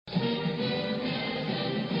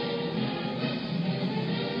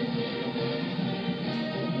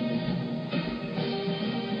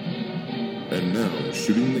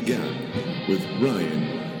Shooting the Gap with Ryan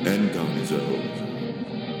and Gonzo.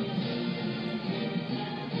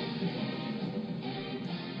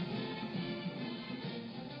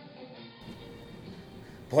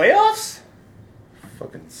 Playoffs?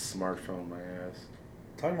 Fucking smartphone, my ass.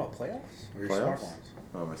 Talking about playoffs? Or your Playoffs? smartphones?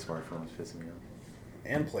 Oh, my smartphone's pissing me off.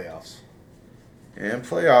 And playoffs. And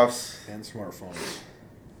playoffs. And smartphones.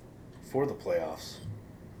 For the playoffs.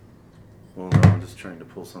 Well, no, I'm just trying to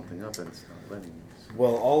pull something up and it's not letting me.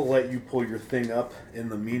 Well, I'll let you pull your thing up. In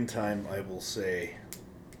the meantime, I will say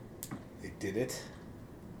they did it.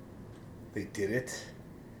 They did it.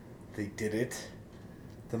 They did it.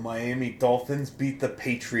 The Miami Dolphins beat the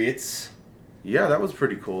Patriots. Yeah, that was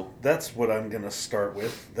pretty cool. That's what I'm going to start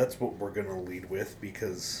with. That's what we're going to lead with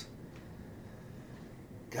because,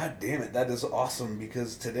 God damn it, that is awesome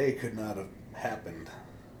because today could not have happened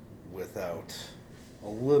without a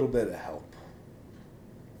little bit of help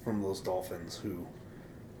from those Dolphins who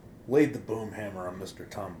laid the boom hammer on Mr.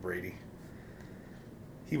 Tom Brady.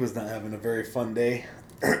 He was not having a very fun day.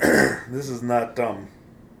 This is not the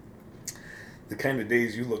kind of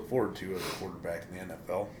days you look forward to as a quarterback in the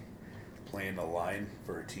NFL. Playing a line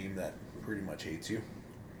for a team that pretty much hates you.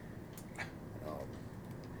 Or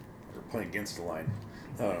playing against the line.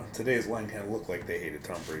 Today's line kind of looked like they hated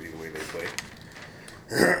Tom Brady the way they play.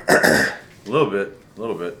 A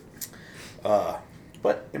little bit.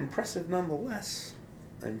 But impressive nonetheless.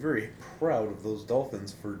 I'm very proud of those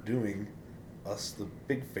Dolphins for doing us the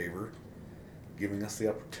big favor, giving us the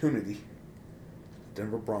opportunity,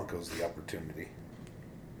 Denver Broncos the opportunity,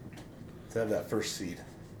 to have that first seed.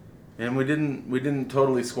 And we didn't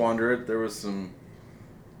totally squander it. There was some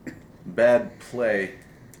bad play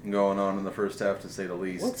going on in the first half, to say the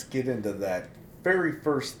least. Let's get into that. Very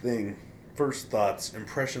first thing, first thoughts,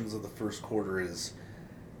 impressions of the first quarter is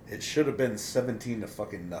it should have been 17 to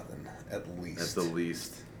fucking nothing at least. At the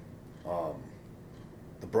least.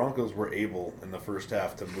 The Broncos were able in the first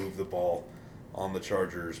half to move the ball on the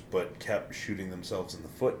Chargers, but kept shooting themselves in the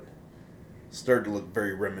foot. Started to look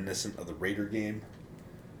very reminiscent of the Raider game,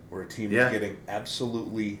 where a team was getting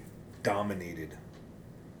absolutely dominated.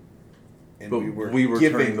 And But we were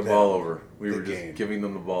turning the ball over. We were just giving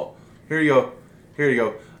them the ball. Here you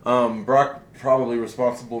go. Brock probably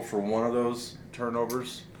responsible for one of those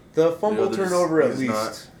turnovers. The fumble turnover, at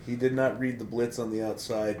least. He did not read the blitz on the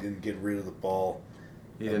outside, didn't get rid of the ball.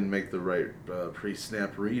 He didn't make the right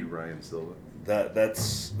pre-snap read, Ryan Silva.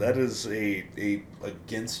 That is a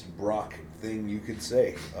against Brock thing you could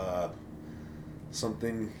say.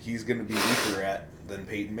 Something he's going to be weaker at than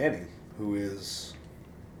Peyton Manning, who is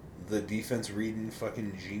the defense reading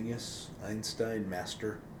fucking genius, Einstein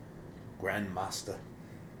master, grandmaster.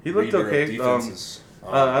 He looked okay.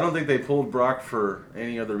 I don't think they pulled Brock for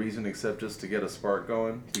any other reason except just to get a spark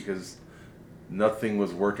going because nothing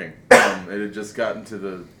was working. It had just gotten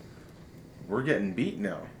to we're getting beat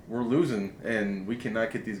now. We're losing, and we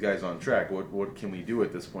cannot get these guys on track. What can we do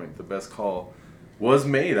at this point? The best call was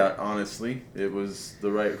made, honestly. It was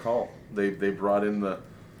the right call. They brought in the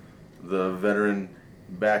veteran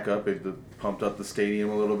backup. They pumped up the stadium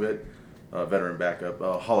a little bit. Veteran backup.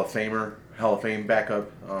 Hall of Fame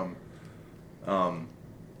backup.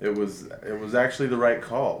 It was actually the right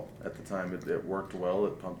call at the time. It worked well.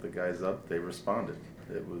 It pumped the guys up. They responded.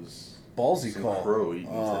 It was ballsy call. Crow eating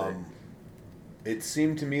today. It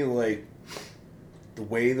seemed to me like the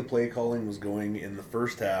way the play calling was going in the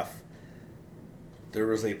first half, there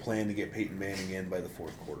was a plan to get Peyton Manning in by the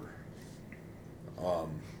fourth quarter.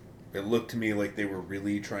 It looked to me like they were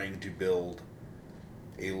really trying to build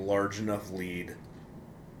a large enough lead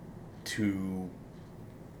to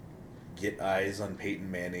get eyes on Peyton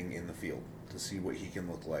Manning in the field to see what he can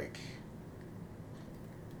look like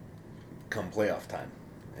come playoff time.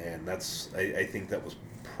 And I think that was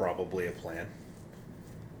probably a plan.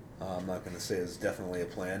 I'm not going to say it's definitely a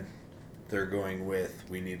plan. They're going with,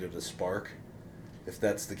 we needed a spark. If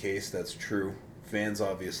that's the case, that's true. Fans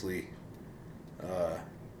obviously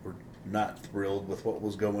were not thrilled with what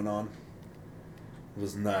was going on. It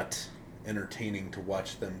was not entertaining to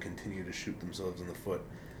watch them continue to shoot themselves in the foot.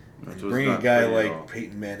 And bring a guy like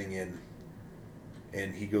Peyton Manning in,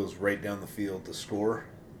 and he goes right down the field to score.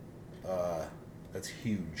 That's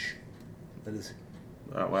huge. That is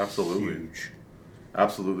absolutely huge.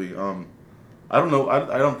 Absolutely. I don't know.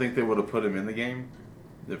 I don't think they would have put him in the game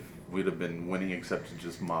if we'd have been winning, except to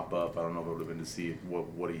just mop up. I don't know if it would have been to see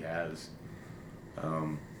what he has.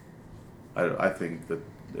 I think that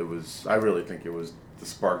it was. I really think it was the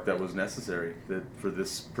spark that was necessary for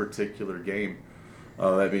this particular game.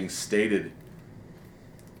 That being stated,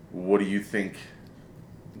 what do you think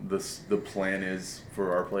the plan is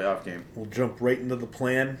for our playoff game. We'll jump right into the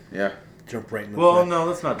plan. Yeah. Jump right into the Well, plan. no,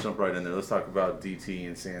 let's not jump right in there. Let's talk about DT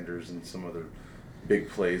and Sanders and some other big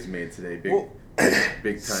plays made today.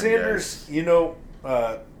 Big time Sanders,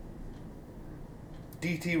 guys.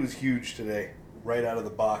 DT was huge today, right out of the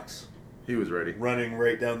box. He was ready. Running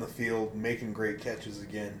right down the field, making great catches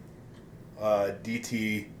again.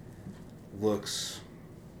 DT looks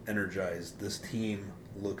energized. This team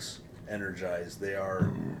looks energized. They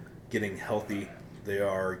are getting healthy. They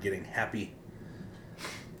are getting happy.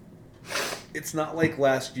 It's not like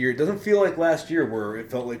last year. It doesn't feel like last year where it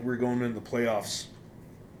felt like we were going into the playoffs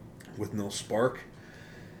with no spark.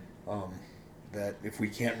 That if we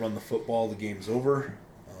can't run the football, the game's over.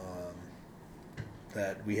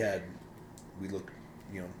 Last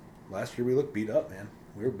year we looked beat up, man.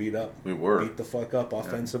 We were beat up. We were. Beat the fuck up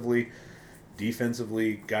offensively. Yeah.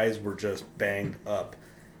 Defensively, guys were just banged up.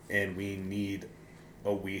 And we need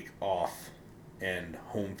a week off and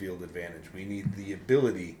home field advantage. We need the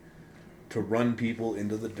ability to run people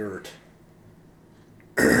into the dirt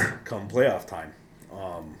come playoff time.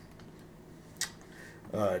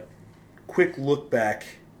 Quick look back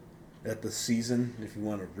at the season, if you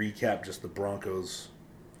want to recap just the Broncos.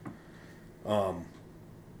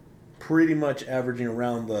 Pretty much averaging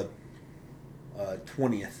around the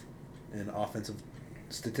 20th in offensive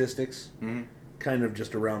statistics. Mm-hmm. Kind of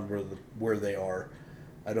just around where they are.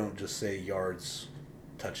 I don't just say yards,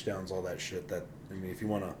 touchdowns, all that shit. If you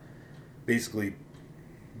want to basically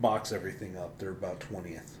box everything up, they're about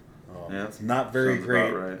 20th. Not very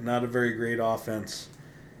great. Right. Not a very great offense.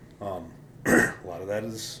 A lot of that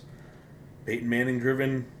is Peyton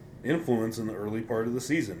Manning-driven influence in the early part of the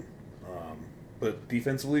season. But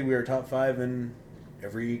defensively, we are top 5 in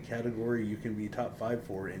every category you can be top 5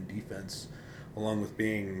 for in defense, along with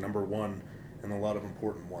being number 1 in a lot of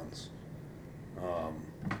important ones.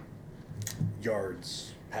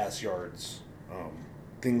 Yards, pass yards,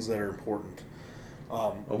 things that are important.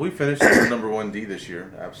 Well, we finished as the number 1 D this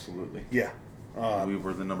year. Absolutely. Yeah. We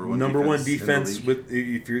were the number 1 defense with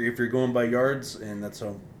if you're going by yards, and that's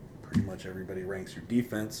how pretty much everybody ranks your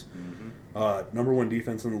defense. Mm-hmm. Number 1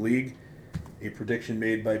 defense in the league. A prediction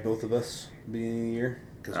made by both of us beginning of the year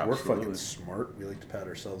because we're fucking smart. We like to pat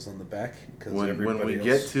ourselves on the back because when we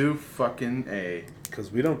get to fucking A,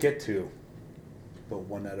 because we don't get to, but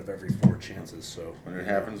 1 out of every 4 chances. So when it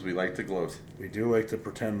happens, we like to gloat. We do like to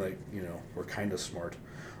pretend like we're kind of smart.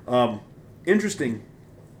 Interesting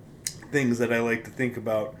things that I like to think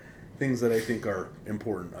about, things that I think are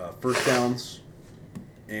important. First downs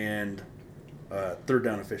and third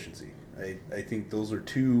down efficiency. I think those are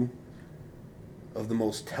 2 of the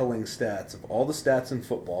most telling stats of all the stats in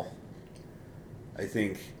football. I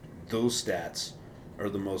think those stats are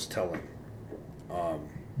the most telling.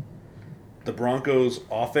 The Broncos'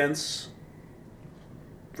 offense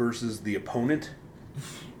versus the opponent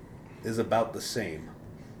is about the same.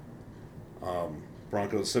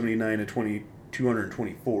 Broncos 79 of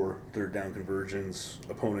 224 third down conversions,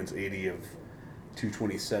 opponents 80 of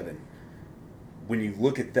 227. When you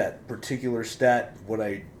look at that particular stat, what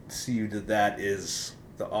I see you to that is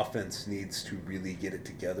the offense needs to really get it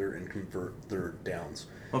together and convert third downs.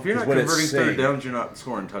 Well, if you're not converting third downs, you're not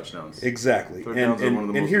scoring touchdowns. Exactly. Third downs are one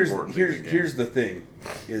of the most important things in the game. Here's the thing,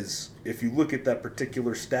 is if you look at that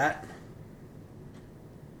particular stat,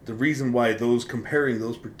 the reason why comparing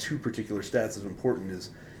those 2 particular stats is important is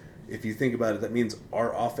if you think about it, that means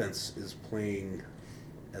our offense is playing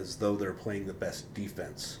as though they're playing the best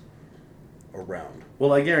defense around.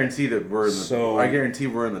 Well, I guarantee that we're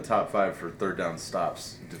in the top 5 for third down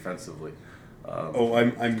stops defensively.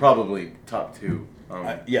 I'm probably top 2.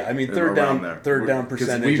 Third down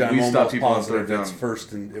percentage. I'm almost positive it's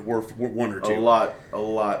first, and we're 1 or 2. A lot.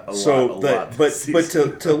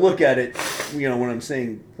 But to look at it, when I'm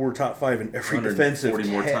saying we're top 5 in every defensive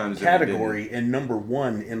category and number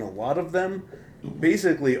 1 in a lot of them.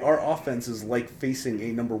 Basically, our offense is like facing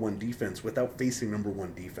a number 1 defense without facing number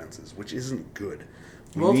 1 defenses, which isn't good.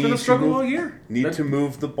 It's been a struggle all year. Need to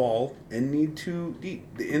move the ball and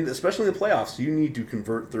especially in the playoffs, you need to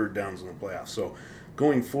convert third downs in the playoffs. So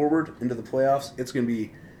going forward into the playoffs, it's going to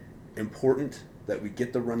be important that we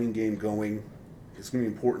get the running game going. It's going to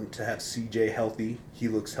be important to have CJ healthy. He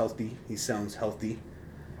looks healthy. He sounds healthy.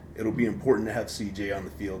 It'll be important to have CJ on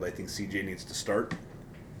the field. I think CJ needs to start.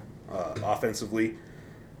 Offensively,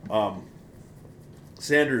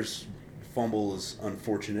 Sanders' fumble is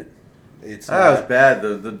unfortunate. That was bad.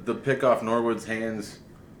 The pick off Norwood's hands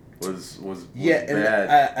was bad.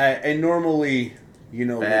 And I normally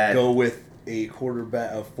would go with a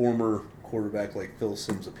former quarterback like Phil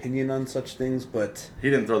Simms' opinion on such things, but He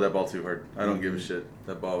didn't throw that ball too hard. I don't give a shit.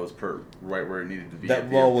 That ball was right where it needed to be. that at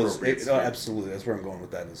the ball was appropriate speed. absolutely. That's where I'm going with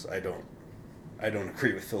that. Is I don't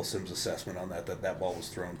agree with Phil Simms' assessment on that ball was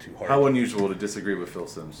thrown too hard. How unusual to disagree with Phil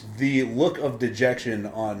Simms. The look of dejection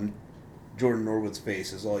on Jordan Norwood's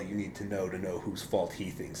face is all you need to know whose fault he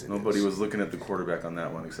thinks it is. Nobody was looking at the quarterback on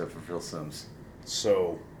that one except for Phil Simms.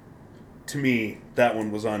 So, to me, that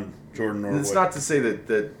one was on Jordan Norwood. It's not to say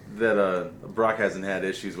that Brock hasn't had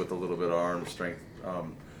issues with a little bit of arm strength.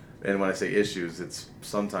 And when I say issues, it's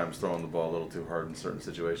sometimes throwing the ball a little too hard in certain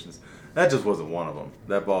situations. That just wasn't one of them.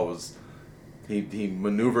 That ball was... He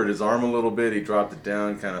maneuvered his arm a little bit. He dropped it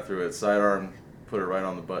down, kind of threw it sidearm, put it right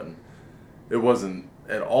on the button. It wasn't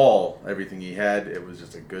at all everything he had. It was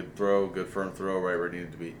just a good throw, good firm throw, right where it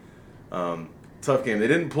needed to be. Tough game. They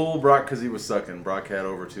didn't pull Brock because he was sucking. Brock had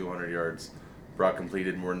over 200 yards. Brock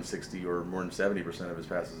completed more than 60 or more than 70% of his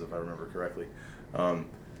passes, if I remember correctly.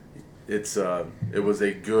 It was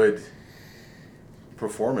a good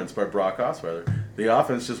performance by Brock Osweiler. The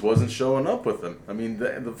offense just wasn't showing up with them. I mean,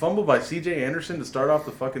 the fumble by C.J. Anderson to start off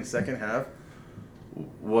the fucking second half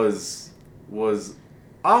was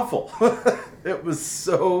awful. It was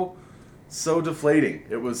so deflating.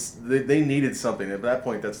 It was they needed something. At that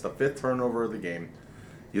point, that's the 5th turnover of the game.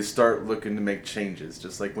 You start looking to make changes,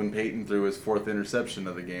 just like when Peyton threw his 4th interception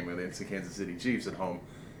of the game against the Kansas City Chiefs at home.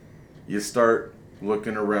 You start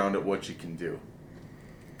looking around at what you can do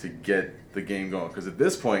to get the game going. Because at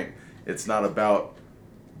this point, it's not about,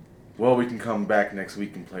 well, we can come back next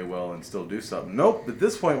week and play well and still do something. Nope. At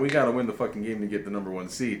this point, we got to win the fucking game to get the number 1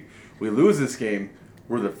 seed. We lose this game,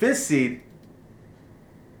 we're the 5th seed,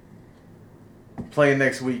 playing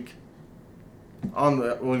next week.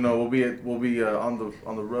 We'll be on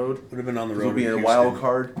the road. Would have been on the road. We'll be in a wild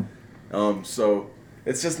card. So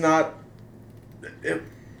it's just not.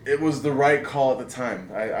 It was the right call at the time.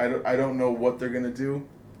 I don't know what they're gonna do,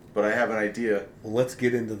 but I have an idea. Well, let's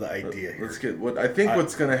get into the idea here. Let's get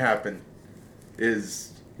what's gonna happen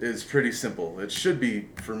is pretty simple. It should be,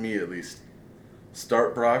 for me at least,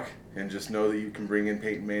 start Brock and just know that you can bring in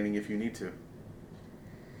Peyton Manning if you need to.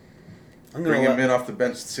 Bring him in off the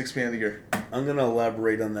bench, 6th man of the year. I'm going to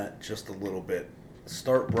elaborate on that just a little bit.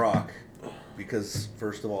 Start Brock because,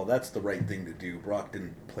 first of all, that's the right thing to do. Brock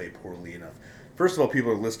didn't play poorly enough. First of all,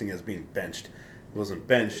 people are listing as being benched. He wasn't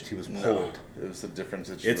benched. He was pulled. No, it was a different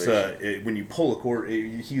situation. When you pull a quarter,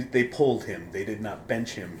 they pulled him. They did not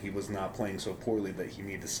bench him. He was not playing so poorly that he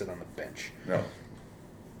needed to sit on the bench. No.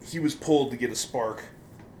 He was pulled to get a spark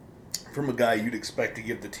from a guy you'd expect to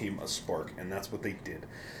give the team a spark, and that's what they did.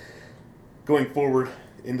 Going forward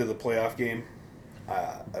into the playoff game,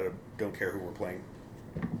 I don't care who we're playing.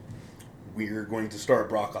 We're going to start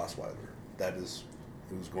Brock Osweiler. That is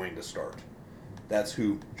who's going to start. That's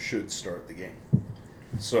who should start the game.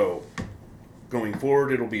 So, going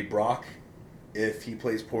forward, it'll be Brock. If he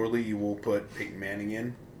plays poorly, you will put Peyton Manning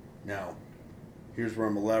in. Now, here's where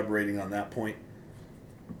I'm elaborating on that point.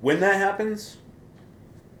 When that happens,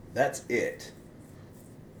 that's it.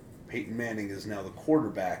 Peyton Manning is now the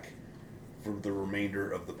quarterback for the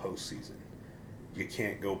remainder of the postseason. You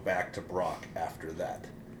can't go back to Brock after that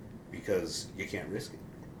because you can't risk it.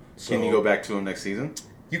 So, can you go back to him next season?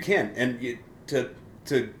 You can, and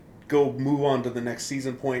to go move on to the next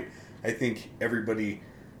season point, I think everybody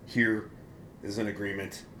here is in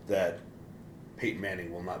agreement that Peyton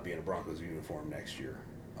Manning will not be in a Broncos uniform next year,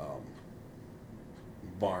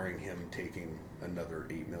 barring him taking another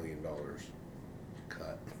 $8 million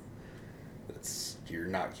cut.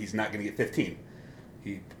 He's not going to get 15.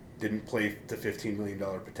 He didn't play to $15 million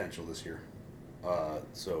potential this year.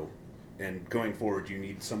 And going forward, you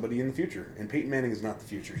need somebody in the future. And Peyton Manning is not the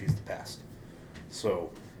future; he's the past.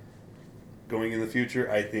 So, going in the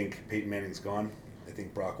future, I think Peyton Manning's gone. I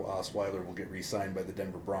think Brock Osweiler will get re-signed by the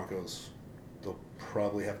Denver Broncos. They'll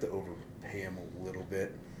probably have to overpay him a little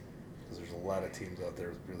bit because there's a lot of teams out there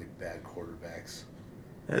with really bad quarterbacks.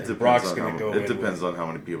 It depends on how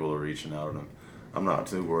many people are reaching out at him. I'm not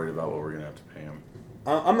too worried about what we're going to have to pay him.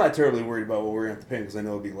 I'm not terribly worried about what we're going to have to pay him because I know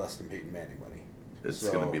it'll be less than Peyton Manning money. It's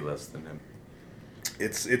going to be less than him.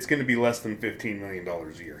 It's going to be less than $15 million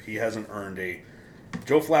a year. He hasn't earned a...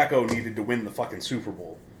 Joe Flacco needed to win the fucking Super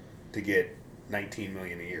Bowl to get $19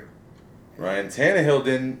 million a year. Ryan Tannehill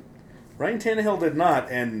didn't. Ryan Tannehill did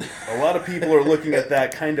not, and a lot of people are looking at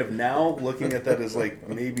that kind of now, looking at that as like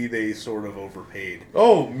maybe they sort of overpaid.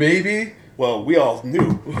 Oh, maybe? Well, we all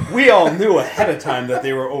knew ahead of time that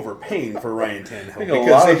they were overpaying for Ryan Tannehill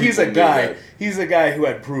because he's a guy who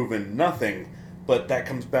had proven nothing. But that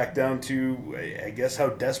comes back down to, I guess, how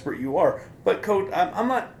desperate you are. But Coach, I'm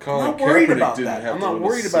not Colin worried Kaepernick about didn't that. have I'm to not win a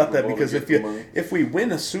worried about Super that Bowl to because get the money. if we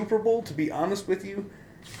win a Super Bowl, to be honest with you,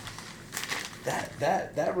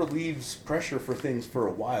 that relieves pressure for things for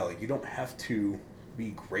a while. You don't have to be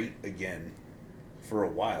great again for a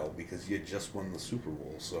while because you just won the Super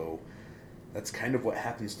Bowl. So that's kind of what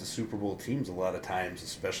happens to Super Bowl teams a lot of times,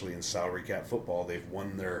 especially in salary cap football. They've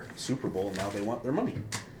won their Super Bowl, now they want their money.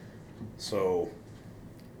 So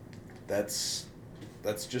that's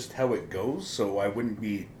just how it goes. So I wouldn't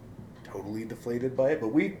be totally deflated by it. But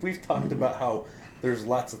we've talked about how there's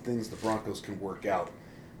lots of things the Broncos can work out,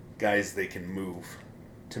 guys they can move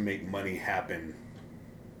to make money happen,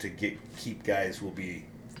 to keep guys who will be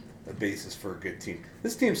a basis for a good team.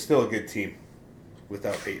 This team's still a good team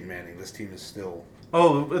without Peyton Manning. This team is still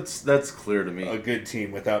that's clear to me. a good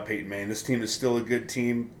team without Peyton Manning. This team is still a good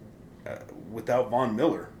team without Von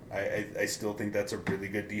Miller. I still think that's a really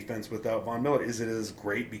good defense without Von Miller. Is it as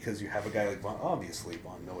great because you have a guy like Von? Obviously,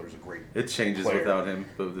 Von Miller's a great It changes player. without him,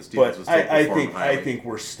 but this defense But was still performing highly. I think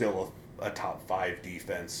we're still a top 5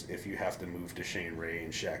 defense if you have to move to Shane Ray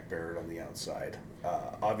and Shaq Barrett on the outside.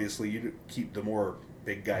 Obviously, you keep the more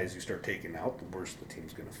big guys you start taking out, the worse the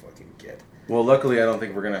team's going to fucking get. Well, luckily, I don't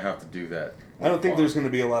think we're going to have to do that. I don't think there's going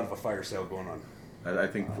to be a lot of a fire sale going on. I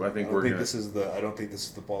think I we're don't think going this is the. I don't think this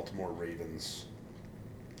is the Baltimore Ravens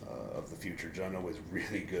of the future. John O is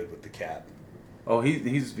really good with the cap. Oh,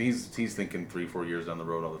 he's thinking 3-4 years down the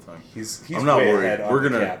road all the time. He's I'm not way worried. ahead on We're the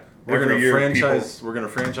gonna cap. we're Every gonna year, franchise people- we're gonna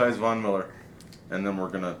franchise Von Miller, and then we're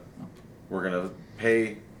gonna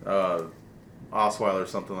pay Osweiler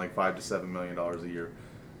something like $5 to $7 million a year.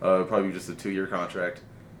 Probably just a 2-year contract.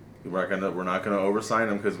 We're not gonna oversign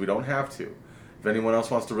him because we don't have to. If anyone else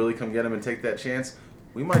wants to really come get him and take that chance,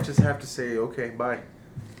 we might just have to say okay, bye,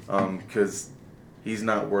 because he's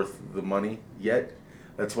not worth the money yet.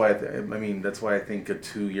 That's why that's why I think a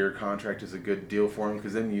 2-year contract is a good deal for him,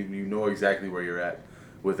 because then you know exactly where you're at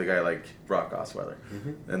with a guy like Brock Osweiler,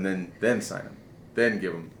 and then sign him, then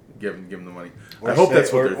give him the money. I hope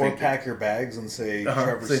that's what they're thinking. Or pack your bags and say,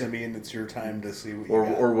 Trevor Siemian, it's your time to see what you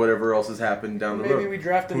got. Or whatever else has happened down the road. Maybe we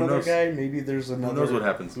draft Who another knows? guy. Maybe there's another. Who knows what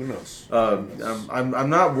happens? Who knows? I'm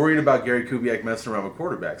not worried about Gary Kubiak messing around with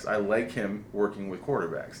quarterbacks. I like him working with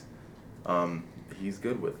quarterbacks. He's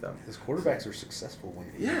good with them. His quarterbacks are successful when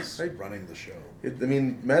he's running the show.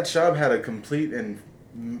 Matt Schaub had a complete and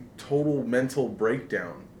total mental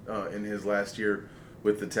breakdown in his last year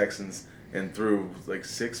with the Texans, and threw like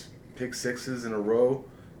 6 pick sixes in a row,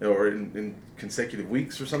 or in consecutive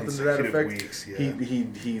weeks or something to that effect. Weeks, yeah.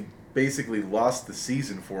 He basically lost the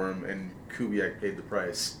season for him, and Kubiak paid the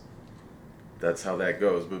price. That's how that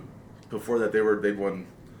goes. But before that, they'd won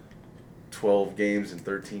 12 games in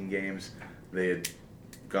 13 games. They had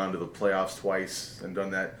gone to the playoffs twice and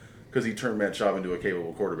done that because he turned Matt Schaub into a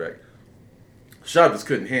capable quarterback. Schaub just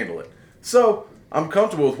couldn't handle it. So I'm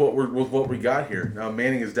comfortable with what we got here. Now,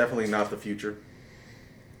 Manning is definitely not the future.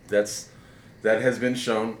 That has been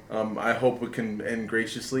shown. I hope it can end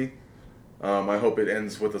graciously. I hope it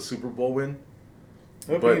ends with a Super Bowl win.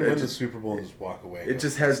 I hope we can win the Super Bowl and just walk away. It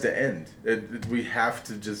just has to end. We have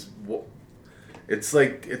to just. It's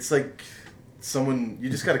like someone. You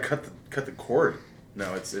just got to cut the cord.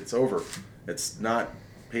 No, it's over. It's not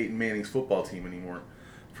Peyton Manning's football team anymore.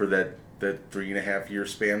 For that 3.5 year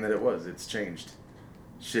span that it was, it's changed.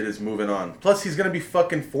 Shit is moving on. Plus, he's gonna be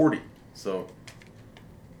fucking 40. So,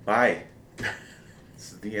 bye.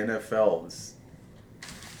 This is the NFL.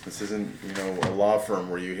 This isn't a law firm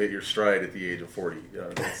where you hit your stride at the age of 40.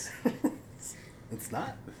 It's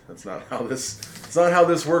not. That's not how this. It's not how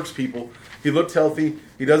this works, people. He looked healthy.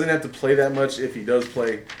 He doesn't have to play that much. If he does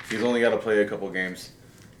play, he's only got to play a couple games.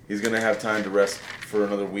 He's gonna have time to rest for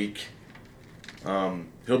another week.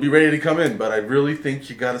 He'll be ready to come in, but I really think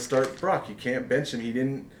you got to start Brock. You can't bench him. He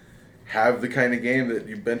didn't have the kind of game that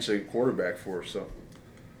you bench a quarterback for. So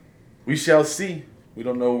we shall see. We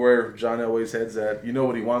don't know where John Elway's head's at. You know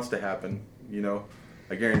what he wants to happen.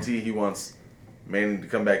 I guarantee he wants Manning to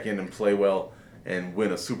come back in and play well and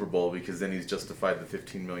win a Super Bowl, because then he's justified the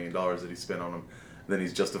 $15 million that he spent on him. Then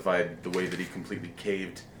he's justified the way that he completely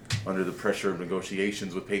caved under the pressure of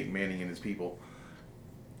negotiations with Peyton Manning and his people.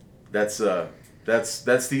 That's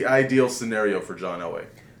the ideal scenario for John Elway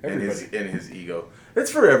and his ego. It's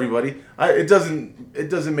for everybody. It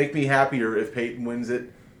doesn't make me happier if Peyton wins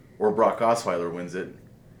it or Brock Osweiler wins it.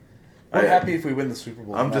 I'm happy if we win the Super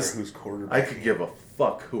Bowl. No matter who's quarterback. I could give a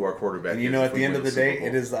fuck who our quarterback is. And at the end of the day, Bowl.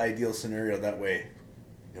 it is the ideal scenario. That way,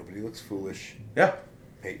 nobody looks foolish. Yeah.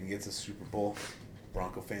 Peyton gets a Super Bowl.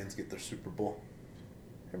 Bronco fans get their Super Bowl.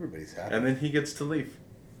 Everybody's happy. And then he gets to leave.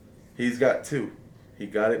 He's got 2. He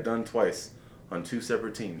got it done twice on 2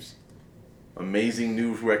 separate teams. amazing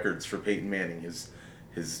new records for Peyton Manning. His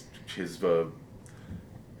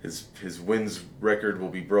wins record will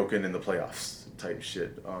be broken in the playoffs type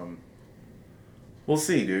shit. We'll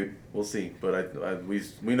see, dude. We'll see. But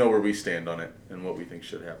we know where we stand on it and what we think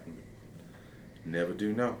should happen. Never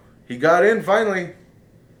do know. He got in finally.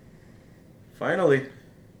 Finally.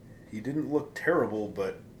 He didn't look terrible,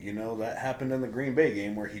 but, that happened in the Green Bay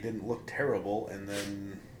game where he didn't look terrible, and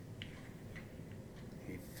then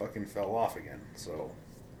he fucking fell off again. So,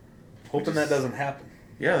 hoping that doesn't happen.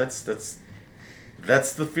 Yeah, that's the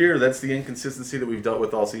fear. That's the inconsistency that we've dealt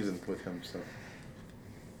with all season with him. So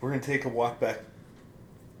we're going to take a walk back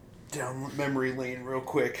down memory lane real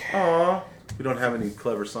quick. Aww. We don't have any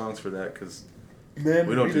clever songs for that because we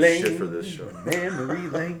don't do shit for this show. Memory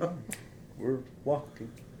lane. We're walking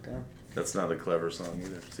down. That's not a clever song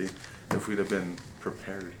either. See, if we'd have been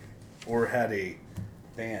prepared. Or had a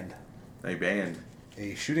band. A band.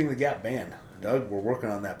 A Shooting the Gap band. Doug, we're working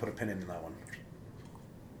on that. Put a pin in that one.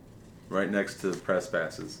 Right next to press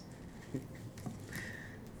passes.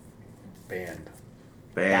 Band.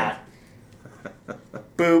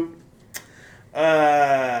 Boop.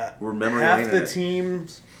 We're memory half laning the it.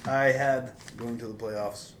 teams I had going to the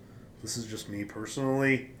playoffs. This is just me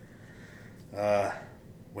personally.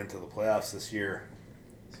 Went to the playoffs this year,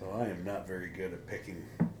 so I am not very good at picking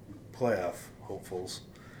playoff hopefuls.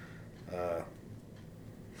 I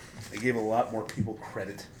gave a lot more people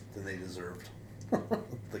credit than they deserved.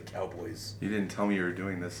 The Cowboys. You didn't tell me you were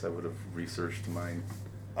doing this. I would have researched mine.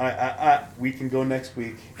 We can go next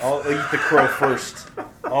week. I'll eat the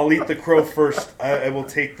crow first. I will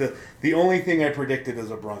take the only thing I predicted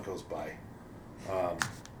is a Broncos bye.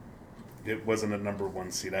 It wasn't a number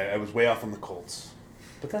 1 seed. I was way off on the Colts.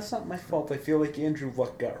 But that's not my fault. I feel like Andrew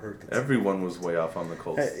Luck got hurt. Everyone was way off on the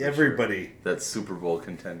Colts. Everybody. That Super Bowl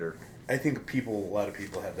contender. I think a lot of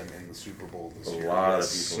people had them in the Super Bowl this year. A lot of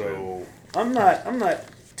people So I'm not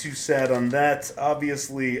too sad on that.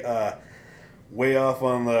 Obviously, way off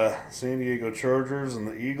on the San Diego Chargers and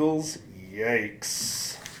the Eagles.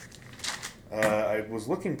 Yikes. I was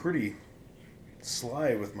looking pretty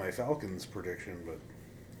sly with my Falcons prediction, but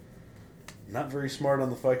not very smart on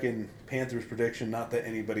the fucking Panthers prediction. Not that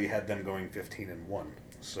anybody had them going 15-1.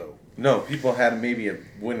 So no, people had maybe a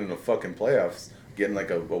win in the fucking playoffs, getting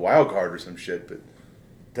like a wild card or some shit, but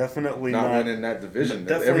definitely not not winning that division.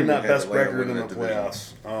 Definitely Everyone not had best to land record in the that division.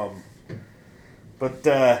 playoffs. But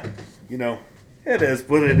it is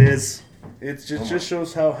what it is. It just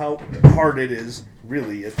shows how hard it is,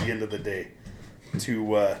 really, at the end of the day,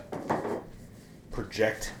 to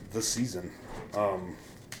project the season.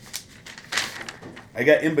 I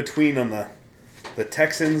got in between on the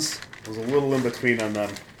Texans. Was a little in between on them.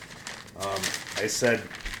 I said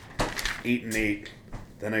 8-8.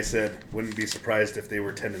 Then I said wouldn't be surprised if they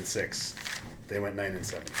were 10-6. They went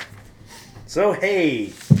 9-7. So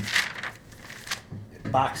hey,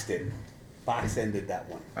 it boxed in. Box ended that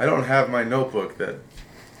one. I don't have my notebook that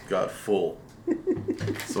got full,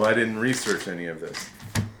 so I didn't research any of this.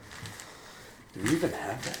 Do we even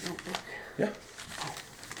have that notebook? Yeah. Oh,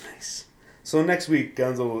 nice. So next week,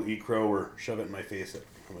 Gonzo will eat crow or shove it in my face at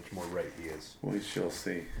how much more right he is. We shall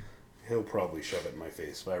see. He'll probably shove it in my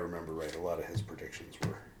face. If I remember right, a lot of his predictions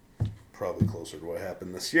were probably closer to what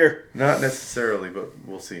happened this year. Not necessarily, but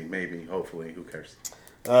we'll see. Maybe, hopefully. Who cares?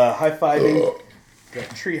 High-fiving. Got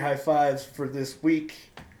 3 high fives for this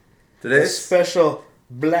week. A Today's special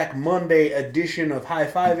Black Monday edition of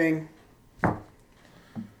high-fiving.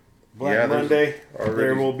 Black Monday. already-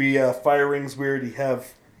 There will be firings. We already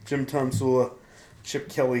have Jim Tomsula, Chip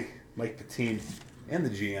Kelly, Mike Patine, and the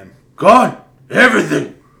GM gone.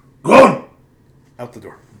 Everything gone. out the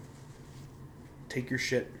door. Take your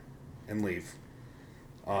shit and leave.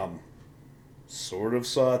 Sort of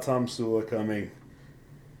saw Tomsula coming.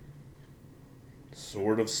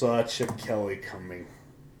 Sort of saw Chip Kelly coming.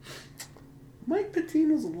 Mike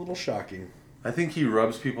Patine was a little shocking. I think he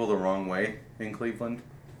rubs people the wrong way in Cleveland.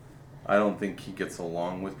 I don't think he gets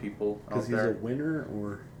along with people out Because he's a there. winner,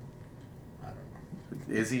 or I don't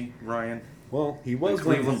know. Is he, Ryan? Well, he was The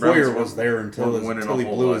when Cleveland Hoyer Browns was there until weren't winning a he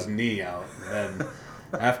whole blew lot. his knee out. And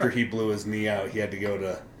after he blew his knee out, he had to go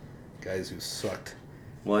to guys who sucked.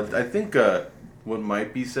 Well, I think what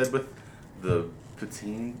might be said with the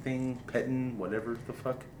Patine thing, Pettin, whatever the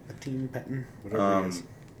fuck. Patine, Patton, whatever he is.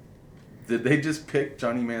 Did they just pick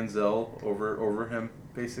Johnny Manziel over him,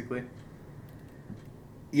 basically?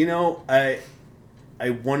 You know, I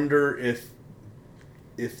wonder if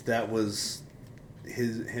that was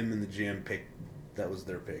him and the GM pick. That was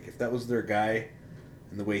their pick. If that was their guy,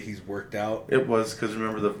 and the way he's worked out. It was, because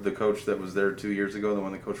remember the coach that was there 2 years ago, the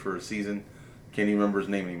one that coached for a season? Can't even remember his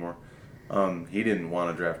name anymore. He didn't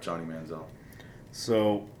want to draft Johnny Manziel.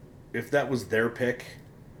 So, if that was their pick,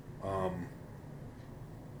 then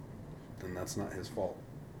that's not his fault.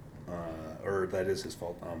 Or that is his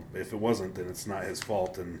fault. If it wasn't, then it's not his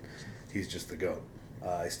fault, and he's just the GOAT.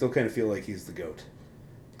 I still kind of feel like he's the GOAT.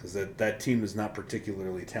 Because that team is not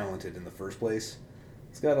particularly talented in the first place.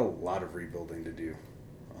 It's got a lot of rebuilding to do.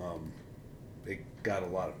 They got a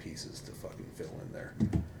lot of pieces to fucking fill in there.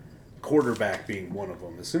 Quarterback being one of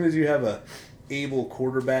them. As soon as you have a able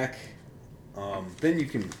quarterback, then you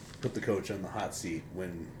can put the coach on the hot seat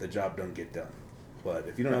when the job doesn't get done. But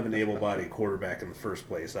if you don't have an able-bodied quarterback in the first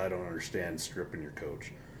place, I don't understand stripping your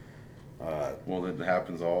coach. Well, it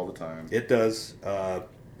happens all the time. It does.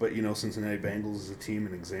 But, Cincinnati Bengals is a team,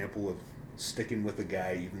 an example of sticking with a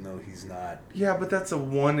guy even though he's not. Yeah, but that's a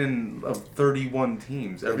 1 of 31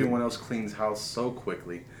 teams. Everyone else cleans house so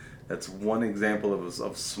quickly. That's one example of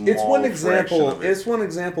small. It's one example. Of it. It's one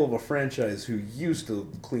example of a franchise who used to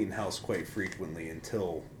clean house quite frequently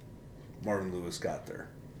until Marvin Lewis got there,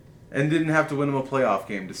 and didn't have to win him a playoff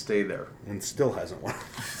game to stay there, and still hasn't won.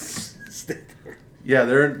 Stay there. Yeah,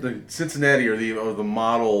 the Cincinnati are the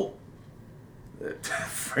model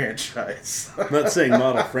franchise. I'm not saying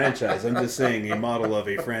model franchise. I'm just saying a model of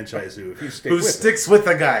a franchise who, if you stick with sticks with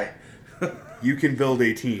a guy. You can build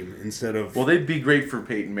a team instead of. Well, they'd be great for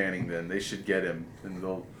Peyton Manning. Then they should get him, and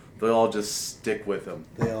they'll all just stick with him.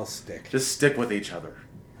 They all stick. Just stick with each other.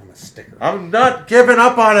 I'm a sticker. I'm not giving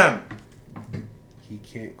up on him. He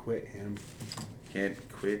can't quit him. Can't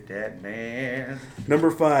quit that man.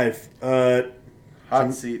 Number 5.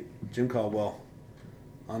 Hot seat. Jim Caldwell.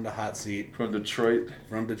 On the hot seat. From Detroit.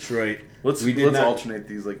 Let's alternate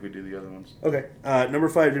these like we do the other ones. Okay. Number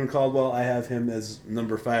 5, Jim Caldwell. I have him as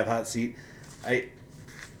number 5 hot seat. I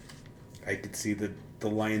could see the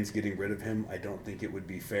Lions getting rid of him. I don't think it would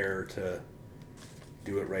be fair to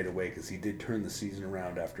do it right away because he did turn the season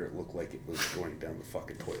around after it looked like it was going down the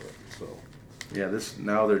fucking toilet. So. Yeah,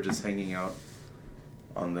 now they're just hanging out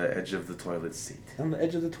on the edge of the toilet seat. On the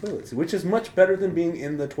edge of the toilet seat, which is much better than being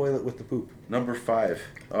in the toilet with the poop. Number 5.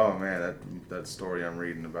 Oh man, that story I'm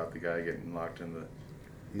reading about the guy getting locked in the.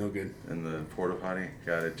 No good. In the porta potty.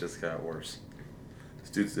 God, it just got worse.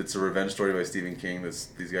 It's a revenge story by Stephen King.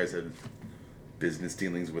 These guys had business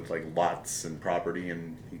dealings with like lots and property,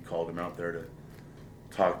 and he called him out there to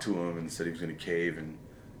talk to him and said he was going to cave, and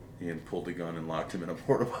he had pulled a gun and locked him in a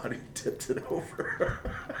porta potty and tipped it over.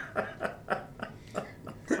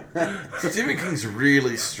 Stephen King's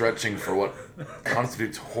really stretching for what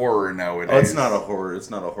constitutes horror nowadays. Oh, it's not a horror. It's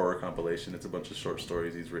not a horror compilation. It's a bunch of short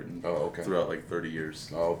stories he's written throughout like 30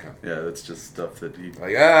 years. Oh, okay. Yeah, that's just stuff that he... he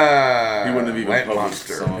wouldn't have even published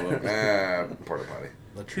monster. Some of them. Porta potty.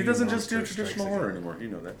 He doesn't just do traditional horror anymore. You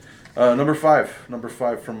know that. Number 5. Number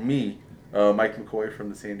 5 from me, Mike McCoy from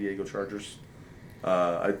the San Diego Chargers.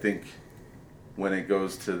 I think when it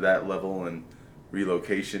goes to that level and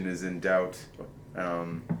relocation is in doubt...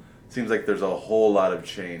 seems like there's a whole lot of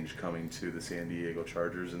change coming to the San Diego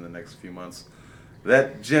Chargers in the next few months.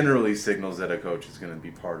 That generally signals that a coach is going to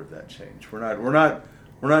be part of that change. We're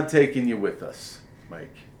not taking you with us,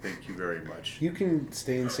 Mike. Thank you very much. You can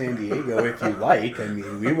stay in San Diego if you like. I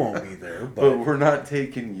mean, we won't be there, but we're not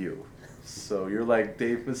taking you. So you're like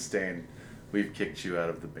Dave Mustaine. We've kicked you out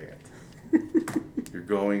of the band. You're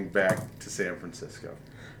going back to San Francisco.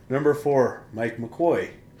 Number 4, Mike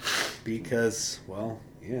McCoy. Because, well,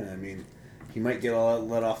 yeah, I mean, he might get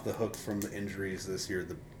let off the hook from the injuries this year.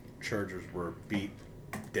 The Chargers were a beat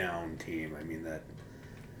down team. I mean, them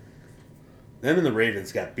and the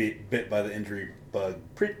Ravens got bit by the injury bug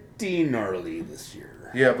pretty gnarly this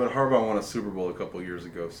year. Yeah, but Harbaugh won a Super Bowl a couple years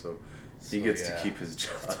ago, so he gets to keep his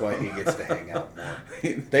job. That's why he gets to hang out more.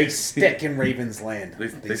 They stick in Ravens land.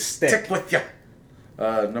 They stick with you.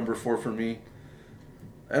 Number 4 for me.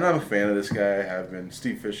 And I'm a fan of this guy. I have been.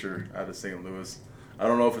 Steve Fisher out of St. Louis. I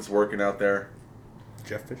don't know if it's working out there.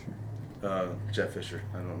 Jeff Fisher? Jeff Fisher.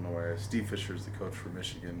 I don't know why. Steve Fisher is the coach for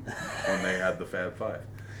Michigan when they had the Fab Five.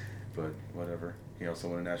 But whatever. He also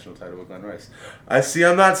won a national title with Glenn Rice.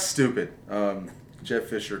 I'm not stupid. Jeff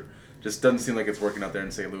Fisher just doesn't seem like it's working out there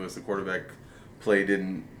in St. Louis. The quarterback play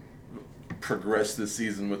didn't progress this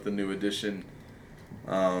season with the new addition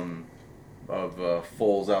of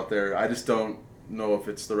Foles out there. I just don't know if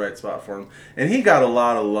it's the right spot for him. And he got a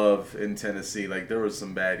lot of love in Tennessee. Like, there was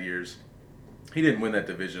some bad years. He didn't win that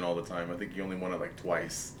division all the time. I think he only won it like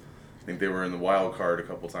twice. I think they were in the wild card a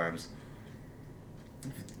couple times.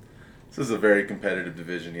 This is a very competitive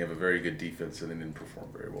division. You have a very good defense, and they didn't perform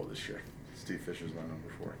very well this year. Steve Fisher's my number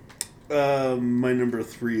 4. My number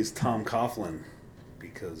 3 is Tom Coughlin,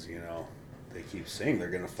 because, they keep saying they're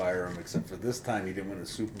going to fire him, except for this time he didn't win a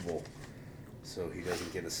Super Bowl. so he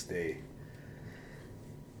doesn't get a stay.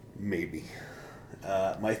 Maybe.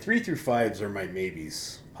 My 3 through 5s are my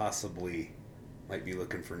maybes. Possibly might be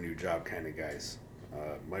looking for a new job kind of guys.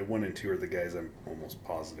 My 1 and 2 are the guys I'm almost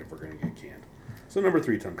positive are going to get canned. So number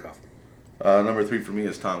 3, Tom Coughlin. Number 3 for me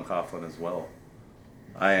is Tom Coughlin as well.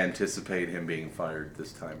 I anticipate him being fired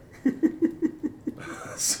this time.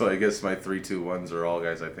 So I guess my 3-2-1s are all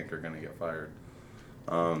guys I think are going to get fired.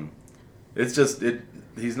 It's just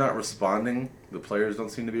he's not responding. The players don't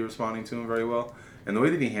seem to be responding to him very well. And the way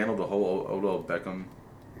that he handled the whole Odell Beckham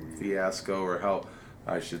fiasco, or how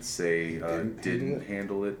I should say didn't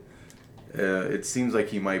handle it, it seems like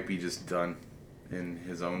he might be just done in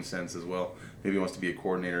his own sense as well. Maybe he wants to be a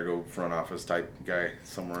coordinator, go front office type guy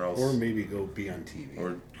somewhere else. Or maybe go be on TV.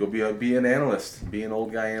 Or go be an analyst. Be an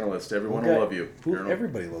old guy analyst. Everyone will love you.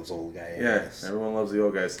 Everybody loves old guy analysts. Yeah, everyone loves the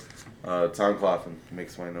old guys. Tom Coughlin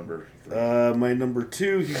makes my number 3. My number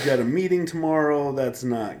 2, he's got a meeting tomorrow. That's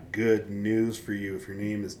not good news for you. If your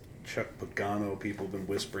name is Chuck Pagano, people have been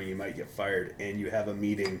whispering you might get fired, and you have a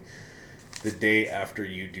meeting the day after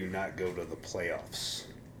you do not go to the playoffs.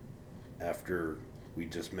 After we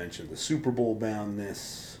just mentioned the Super Bowl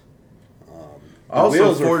boundness.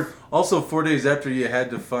 Also, 4 days after you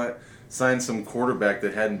had to sign some quarterback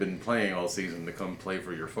that hadn't been playing all season to come play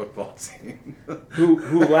for your football team.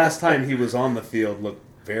 who last time he was on the field looked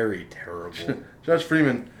very terrible. Josh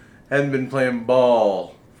Freeman hadn't been playing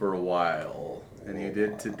ball for a while, and he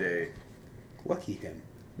did today. Lucky him.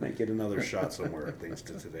 Might get another shot somewhere thanks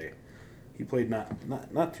to today. He played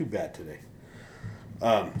not too bad today.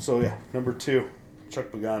 So yeah, number 2,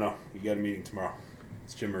 Chuck Pagano. You got a meeting tomorrow.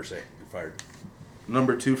 It's Jim Irsay. You're fired.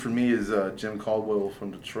 Number 2 for me is Jim Caldwell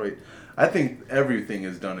from Detroit. I think everything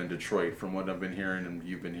is done in Detroit from what I've been hearing, and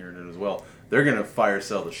you've been hearing it as well. They're going to fire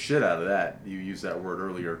sell the shit out of that. You used that word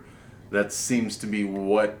earlier. That seems to be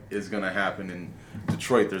what is going to happen in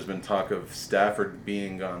Detroit. There's been talk of Stafford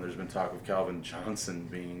being gone. There's been talk of Calvin Johnson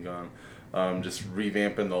being gone. Just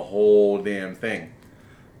revamping the whole damn thing.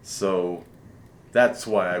 So that's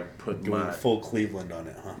why I put Doing full Cleveland on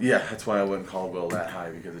it, huh? Yeah, that's why I wouldn't Caldwell that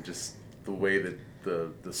high, because it just the way that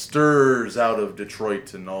the stirs out of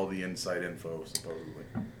Detroit and all the inside info,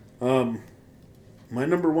 supposedly. My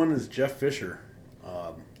number 1 is Jeff Fisher.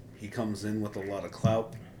 He comes in with a lot of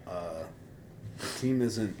clout. The team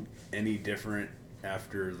isn't any different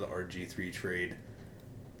after the RG3 trade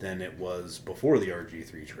than it was before the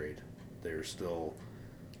RG3 trade. They're still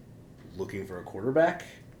looking for a quarterback.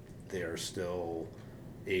 They are still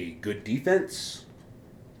a good defense.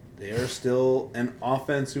 They are still an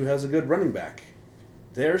offense who has a good running back.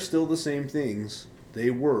 They're still the same things they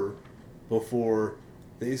were before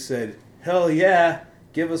they said, hell yeah,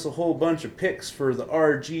 give us a whole bunch of picks for the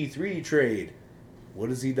RG3 trade. What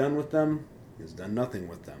has he done with them? He's done nothing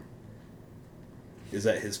with them. Is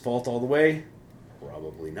that his fault all the way?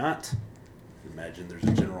 Probably not. Imagine there's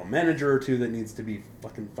a general manager or two that needs to be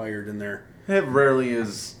fucking fired in there. It rarely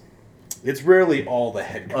is. It's rarely all the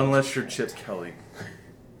head coach. Unless you're Chip Kelly.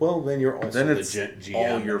 Well, then you're also then the it's GM.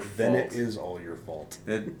 all your fault. Then it is all your fault.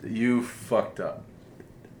 You fucked up.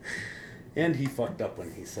 And he fucked up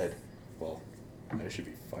when he said, well, I should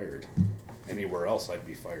be fired. Anywhere else I'd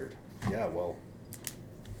be fired. Yeah, well,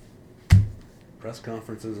 press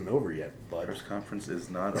conference isn't over yet, bud. Press conference is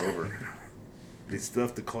not over. They still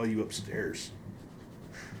have to call you upstairs.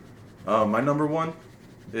 My number 1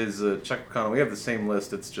 is Chuck Pagano. We have the same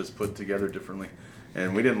list. It's just put together differently.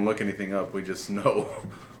 And we didn't look anything up. We just know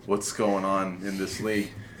what's going on in this league.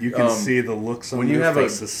 You can see the looks on their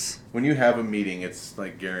faces. When you have a meeting, it's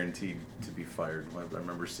like guaranteed to be fired. I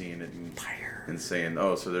remember seeing it and saying,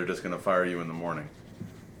 oh, so they're just going to fire you in the morning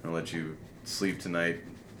and let you sleep tonight,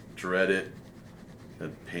 dread it, the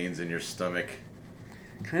pains in your stomach.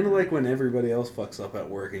 Kind of like when everybody else fucks up at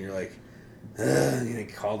work and you're like, you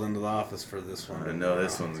get called into the office for this one. I know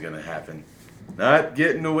this one's going to happen. Not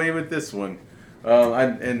getting away with this one.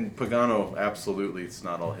 And Pagano, absolutely, it's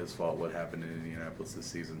not all his fault what happened in Indianapolis this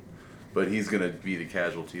season. But he's going to be the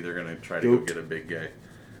casualty. They're going to try to go get a big guy.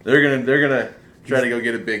 They're gonna try to go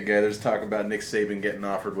get a big guy. There's talk about Nick Saban getting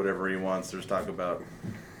offered whatever he wants. There's talk about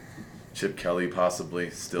Chip Kelly possibly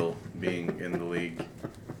still being in the league,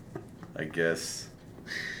 I guess.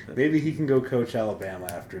 Maybe he can go coach Alabama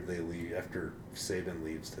after they leave, after Saban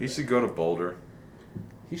leaves today. He should go to Boulder.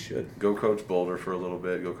 He should. Go coach Boulder for a little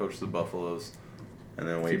bit. Go coach the Buffaloes. And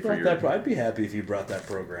then wait for your... I'd be happy if you brought that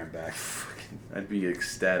program back. I'd be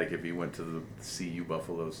ecstatic if he went to the CU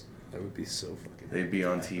Buffaloes. That would be so fucking... They'd be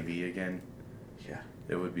on TV again. Yeah.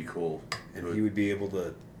 It would be cool. And he would be able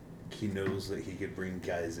to he knows that he could bring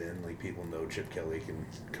guys in. Like, people know Chip Kelly can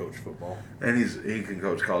coach football. And he can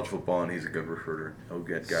coach college football, and he's a good recruiter. He'll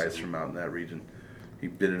get guys from out in that region. He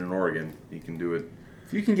did it in Oregon. He can do it.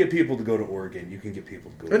 If you can get people to go to Oregon, you can get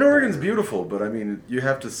people to go. And to Oregon's Oregon. beautiful, but I mean, you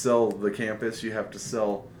have to sell the campus. You have to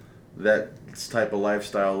sell that type of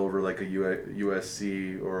lifestyle over like a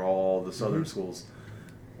USC or all the southern schools,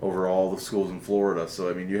 over all the schools in Florida. So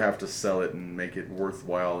I mean, you have to sell it and make it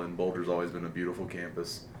worthwhile. And Boulder's always been a beautiful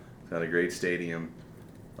campus. It's got a great stadium.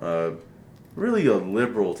 Really a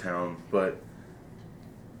liberal town, but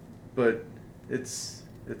it's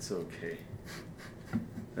okay.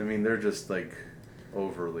 I mean, they're just like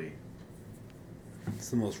overly. It's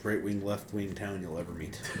the most right-wing, left-wing town you'll ever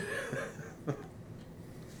meet.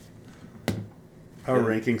 Power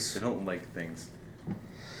rankings. They don't like things.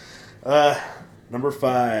 Number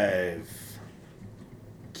 5,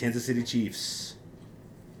 Kansas City Chiefs.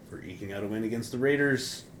 For eking out a win against the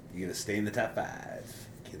Raiders, you're going to stay in the top 5.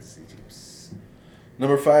 Kansas City Chiefs.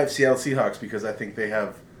 Number 5, Seattle Seahawks, because I think they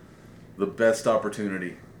have the best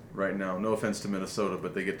opportunity right now. No offense to Minnesota,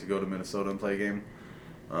 but they get to go to Minnesota and play a game.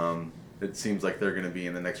 It seems like they're going to be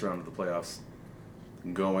in the next round of the playoffs,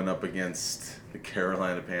 going up against the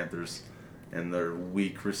Carolina Panthers and their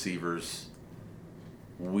weak receivers.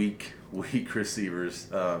 Weak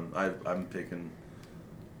receivers. I'm picking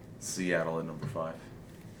Seattle at number 5.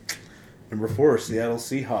 Number 4, Seattle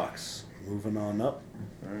Seahawks. Moving on up.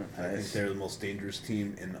 I think Nice. they're the most dangerous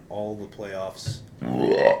team in all the playoffs,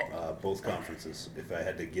 both conferences. If I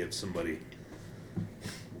had to give somebody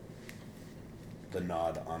the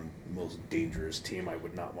nod on most dangerous team, I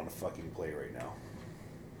would not want to fucking play right now.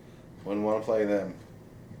 Wouldn't want to play them.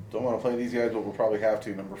 Don't want to play these guys, but we'll probably have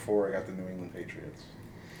to. Number 4, I got the New England Patriots.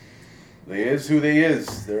 They is who they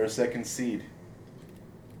is. They're a second seed.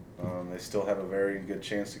 They still have a very good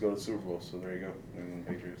chance to go to the Super Bowl, so there you go, New England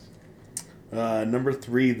Patriots. Number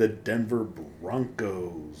 3, the Denver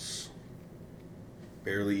Broncos.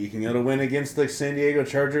 Barely eking out a win against the San Diego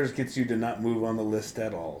Chargers gets you to not move on the list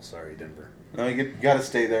at all. Sorry, Denver. No, you got to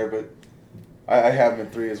stay there, but I have them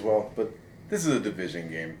at 3 as well. But this is a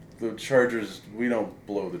division game. The Chargers, we don't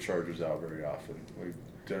blow the Chargers out very often. We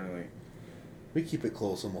generally... We keep it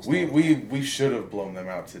close almost all the time. We should have blown them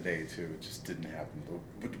out today, too. It just didn't happen.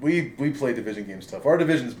 But we play division games tough. Our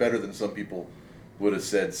division's better than some people would have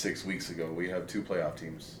said 6 weeks ago. We have 2 playoff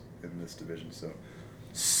teams in this division, so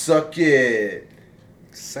suck it.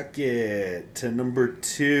 Suck it. To number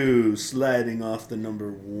 2, sliding off the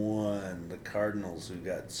number 1, the Cardinals, who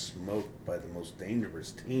got smoked by the most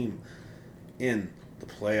dangerous team in the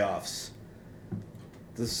playoffs.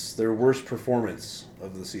 This is their worst performance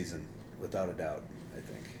of the season, without a doubt, I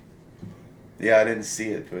think. Yeah, I didn't see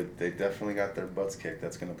it, but they definitely got their butts kicked.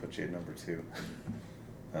 That's going to put you at number 2.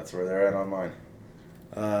 That's where they're at on mine.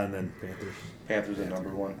 And then Panthers. Panthers at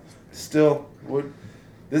number 1. Still,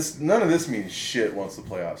 none of this means shit once the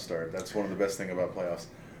playoffs start. That's one of the best thing about playoffs.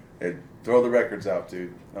 Throw the records out,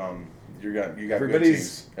 dude. You got good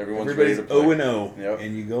teams. Everyone's ready to play. 0-0, Yep.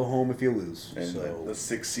 and you go home if you lose. And So the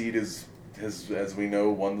 6th seed has, as we know,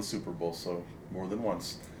 won the Super Bowl, so more than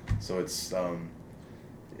once. So it's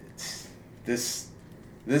this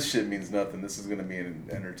shit means nothing. This is going to be an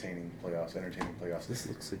entertaining playoffs. this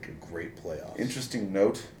looks like a great playoff. Interesting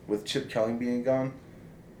note with Chip Kelly being gone,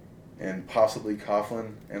 and possibly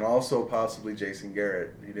Coughlin, and also possibly Jason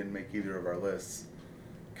Garrett. He didn't make either of our lists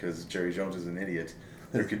because Jerry Jones is an idiot.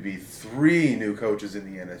 There could be 3 new coaches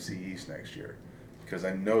in the NFC East next year, because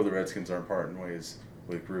I know the Redskins aren't parting ways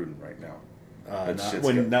with Gruden right now.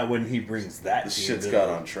 Not when he brings that The team. shit's to got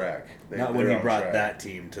the- on track. Not when They're he on brought track. that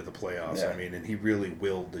team to the playoffs. Yeah. I mean, and he really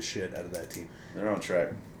willed the shit out of that team. They're on track.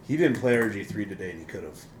 He didn't play RG3 today, and he could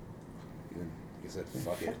have. He said,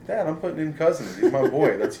 "Fuck it." Fuck that. I'm putting in Cousins. He's my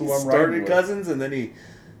boy. That's who He I'm riding started with. Cousins, and then he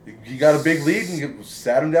He got a big lead and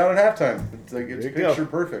sat him down at halftime. It's like it's There you picture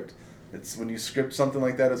go. perfect. It's when you script something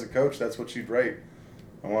like that as a coach, that's what you'd write.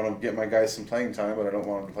 I want to get my guys some playing time, but I don't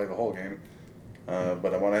want them to play the whole game.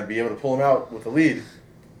 But I want to be able to pull them out with a lead,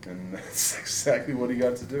 and that's exactly what he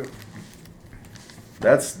got to do.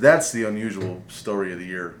 That's the unusual story of the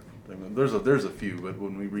year. I mean, there's a few, but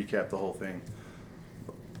when we recap the whole thing,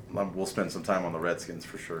 we'll spend some time on the Redskins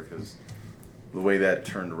for sure, because the way that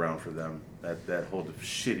turned around for them, that whole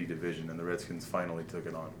shitty division, and the Redskins finally took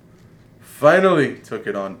it on. Finally took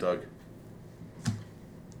it on, Doug.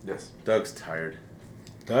 Yes, Doug's tired.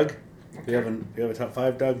 Doug. Do you have a top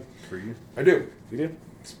 5, Doug, for you? I do. You do?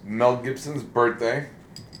 It's Mel Gibson's birthday.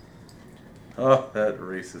 Oh, that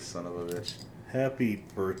racist son of a bitch. Happy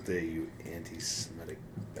birthday, you anti-Semitic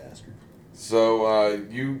bastard. So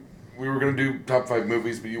we were gonna do top 5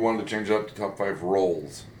 movies, but you wanted to change it up to top 5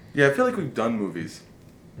 roles. Yeah, I feel like we've done movies.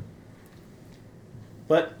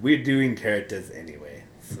 But we're doing characters anyway,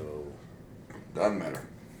 so Doesn't matter.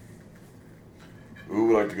 Who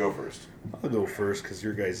would like to go first? I'll go first because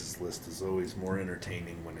your guys' list is always more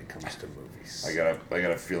entertaining when it comes to movies. I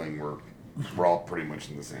got a feeling we're all pretty much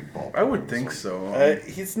in the same ballpark. I would think so.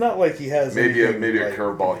 He's not like he has Maybe anything, a like,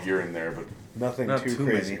 curveball here and there, but nothing Not too too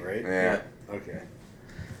crazy, many. right? yeah. Okay.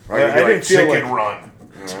 Right, I didn't feel chicken like- run.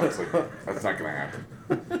 You know, it's like that's not gonna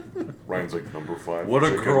happen. Ryan's like number 5. What a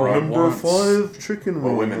chicken girl run. wants. chicken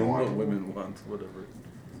What women What want. women want, whatever.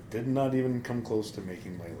 Did not even come close to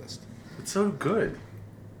making my list. It's so good.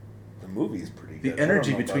 The movie's pretty The good. I don't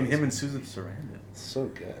energy know about between his- him and Susan Sarandon. So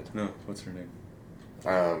good. No, what's her name?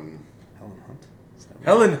 Helen Hunt. Is that right?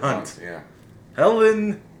 Helen Hunt. Yeah.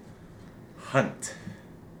 Helen Hunt.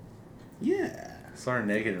 Yeah. Saw her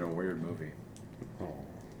naked in a weird movie, Oh,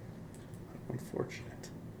 unfortunate.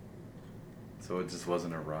 so it just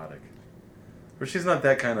wasn't erotic. Or she's not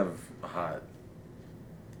that kind of hot.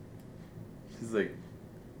 She's like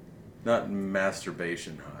not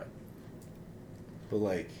masturbation hot. But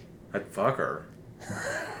like, I'd fuck her,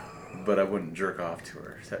 but I wouldn't jerk off to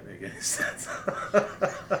her. Does that make any sense?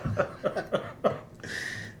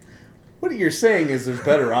 what you're saying is there's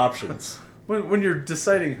better options. When you're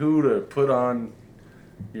deciding who to put on,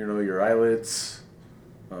 your eyelids,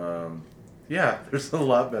 yeah, there's a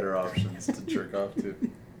lot better options to jerk off to.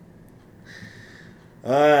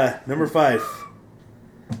 Number 5.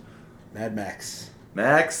 Mad Max.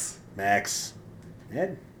 Max? Max.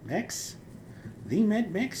 Mad Max? The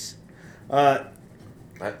Mad Max? At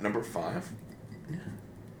number 5?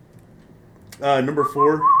 Number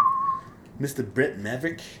 4. Mr. Brett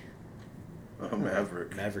Maverick. Oh,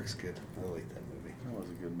 Maverick. Maverick's good. I like that movie. That was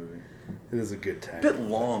a good movie. It is a good time. Bit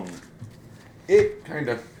long.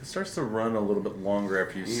 Kinda. It starts to run a little bit longer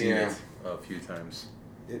after you've seen Yeah. it a few times.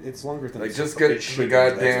 It's longer than Like, just it get should the be,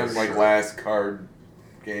 goddamn that's for sure. last card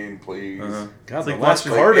game, please. Uh-huh. God, It's the like last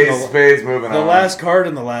watching- card in Ace the, Spades moving the on. last card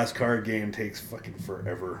in the last card game takes fucking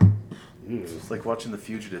forever. Ew. It's like watching The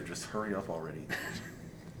Fugitive. Just hurry up already.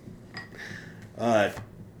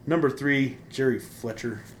 Number 3, Jerry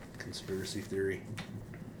Fletcher, Conspiracy Theory.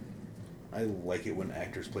 I like it when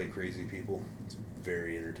actors play crazy people. It's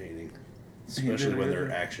very entertaining, especially when they're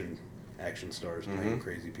action stars playing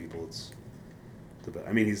crazy people. It's the best.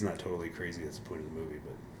 I mean, he's not totally crazy. That's the point of the movie,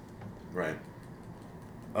 Right.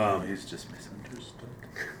 but He's just misunderstood.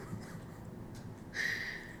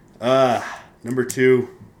 number 2.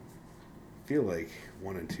 I feel like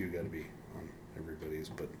 1 and 2 got to be on everybody's,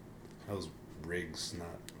 but that was Riggs,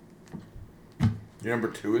 not. Your number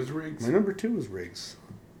 2 is Riggs? My number 2 is Riggs.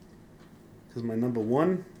 Because my number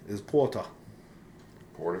 1 is Porter.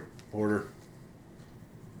 Porter.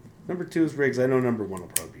 Number 2 is Riggs. I know number 1 will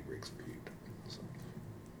probably be Riggs for you. So.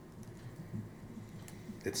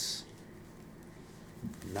 It's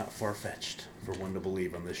not far-fetched for one to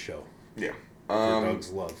believe on this show. Yeah. For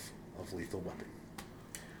Doug's love of Lethal Weapon.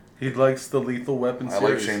 He likes the Lethal Weapon I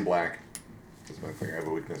series. like Shane Black. That's my thing. I have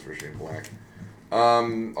a weakness for Shane Black.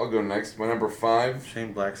 I'll go next. My number 5.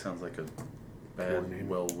 Shane Black sounds like a bad name.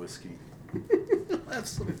 well whiskey.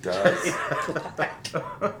 That's It does.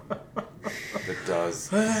 It does.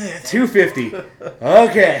 250.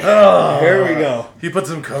 Okay. Here we go. He put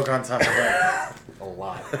some Coke on top of that. A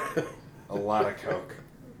lot. A lot of Coke.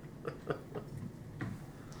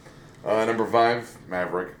 Number 5,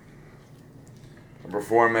 Maverick. Number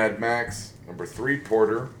 4, Mad Max. Number 3,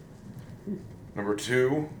 Porter. Number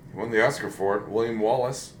 2, he won the Oscar for it, William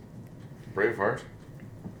Wallace, Braveheart.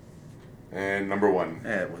 And number 1,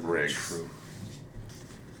 It wasn't Riggs. true.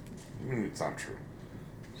 It's not true.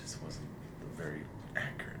 It just wasn't a very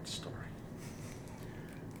accurate story.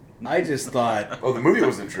 I just thought, Oh, the movie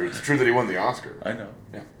wasn't true. It's true that he won the Oscar. I know.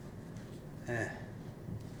 Yeah.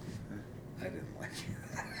 I didn't like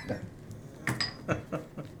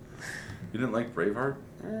You didn't like Braveheart?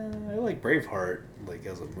 it. I like Braveheart, like,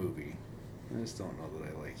 as a movie. I just don't know that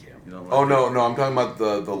I like him. You don't like Oh, no, I'm talking about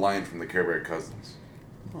the line from the Care Bear Cousins.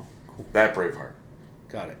 Oh, cool. That Braveheart.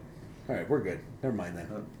 Got it. All right, we're good. Never mind then.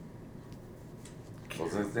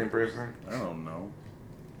 Wasn't his name Braveheart? I don't know.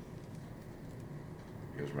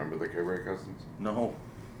 You guys remember the Care Bear Cousins? No.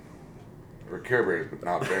 They were Care Bears, but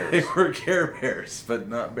not They bears. were Care Bears, but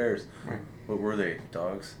not bears. Right. What were they?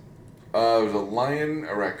 Dogs? There was a lion,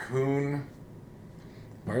 a raccoon.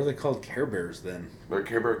 Why are they called Care Bears then? They're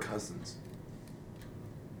Care Bear Cousins.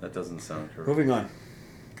 That doesn't sound correct. Moving on.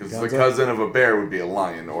 Because the Gonzo? cousin of a bear would be a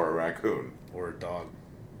lion or a raccoon. Or a dog.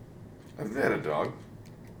 I think they had a dog.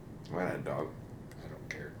 I had a dog. I don't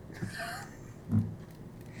care.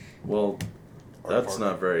 Well, Or that's Parker.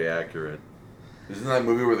 not very accurate. Isn't that a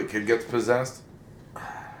movie where the kid gets possessed? I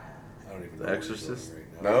don't even know. The what Exorcist? you're doing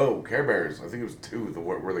right now. No, Care Bears. I think it was 2,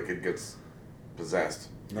 where the kid gets possessed.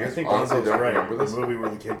 No, You I guys think honestly Gonzo's don't right. remember this? The movie where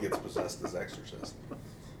the kid gets possessed is Exorcist.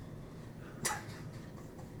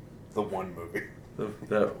 The one movie.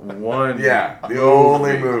 That one. Yeah, the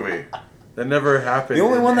only movie. That never happened. The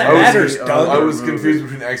only one that I was- matters, Every Doug. I other was movie. confused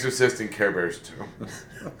between Exorcist and Care Bears 2.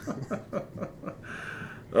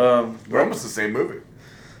 They're almost the same movie.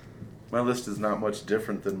 My list is not much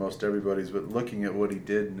different than most everybody's, but looking at what he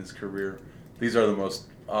did in his career, these are the most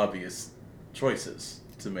obvious choices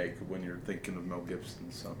to make when you're thinking of Mel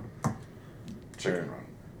Gibson. So, Chicken Run.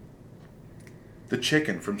 the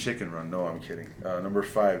chicken from Chicken Run. No, I'm kidding. Number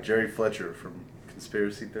 5, Jerry Fletcher from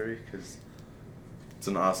Conspiracy Theory, because it's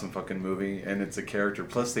an awesome fucking movie, and it's a character.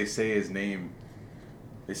 Plus, they say his name.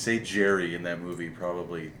 They say Jerry in that movie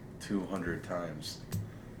probably 200 times.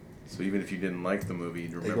 So even if you didn't like the movie,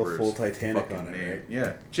 you'd They remember go full his Titanic fucking on it, name. right?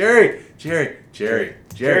 Yeah, Jerry, Jerry, Jerry,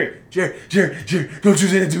 Jerry, Jerry, Jerry, Jerry. Don't you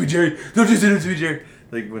say that to me, Jerry. Don't you say that to me, Jerry.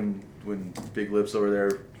 Like when Big Lips over there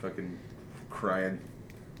fucking crying,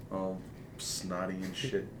 all snotty and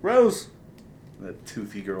shit. Rose. That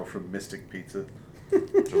toothy girl from Mystic Pizza.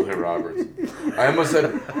 Julia Roberts. I almost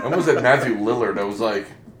said Matthew Lillard. I was like,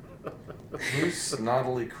 who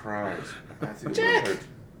snottily cries? Matthew Jack! Lillard.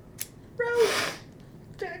 Rose.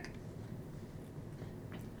 Jack.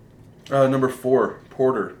 Number 4,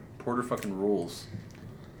 Porter. Porter fucking rules.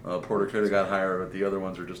 Porter could have got higher, but the other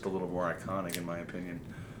ones are just a little more iconic in my opinion.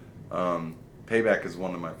 Payback is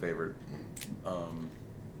one of my favorite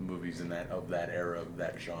movies in that era of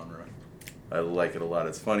that genre. I like it a lot.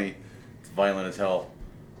 It's funny. It's violent as hell.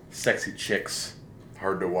 Sexy chicks.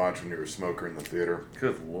 Hard to watch when you're a smoker in the theater.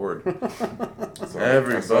 Good lord. So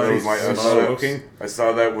Everybody's smoking. I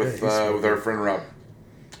saw that with Yeah, he's smoking. with our friend Rob.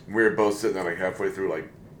 We were both sitting there like halfway through, like,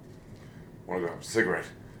 want to go have a cigarette.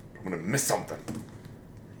 I'm gonna miss something.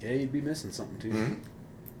 Yeah, you'd be missing something too. Mm-hmm.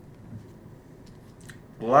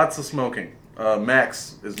 Lots of smoking.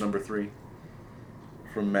 Max is number 3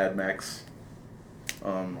 from Mad Max.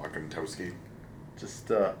 Walking Toski. Just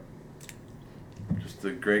a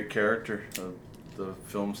great character. The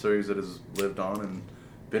film series that has lived on and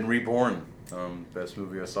been reborn. Best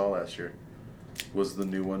movie I saw last year was the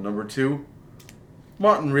new one. Number 2,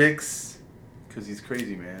 Martin Riggs, because he's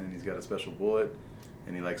crazy, man, and he's got a special bullet,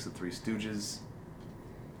 and he likes the Three Stooges.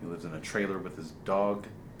 He lives in a trailer with his dog.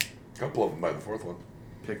 A couple of them by the fourth one.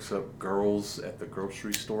 Picks up girls at the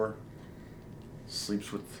grocery store.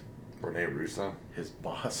 Sleeps with Rene Russo. his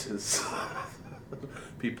bosses.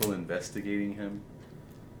 People investigating him.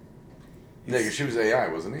 Yeah, because she was AI,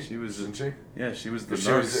 wasn't he? She was- Wasn't she? Yeah, she was the She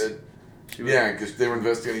nurse. was, She was- yeah, because they were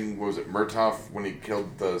investigating, what was it, Murtaugh when he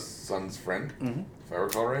killed the son's friend, Mhm. if I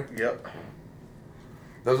recall right? Yep.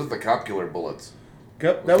 That was with the cop killer bullets.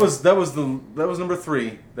 Yep. That was number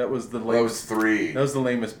 3. That was the That lamest. was 3. That was the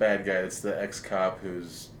lamest bad guy. It's the ex-cop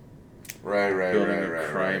who's Right. building a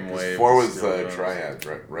crime 'Cause wave 4 to was steal the guns. triad,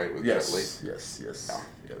 right, with Jet Li.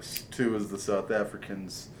 Yes. 2 was the South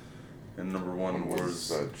Africans, and number 1 One was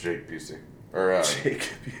was Jake Busey. Or Jake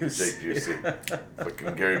Busey. Jake Busey.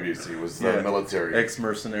 Fucking Gary Busey was the Yeah. military.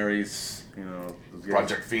 Ex-mercenaries. You know, those guys,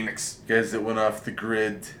 Project Phoenix. guys that went off the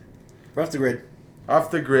grid. We're off the grid.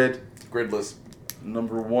 Off the grid. Gridless.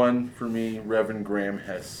 Number 1 for me, Reverend Graham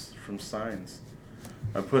Hess from Signs.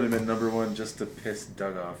 I put him in number 1 just to piss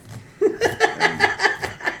Doug off.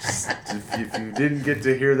 If you didn't get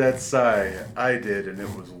to hear that sigh, I did, and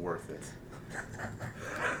it was worth it.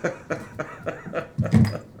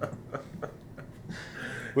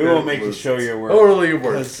 We won't It make you was show your work. totally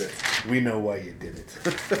worth 'cause it. We know why you did it.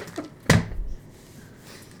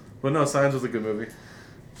 But no, Signs was a good movie.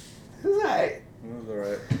 It's alright. It was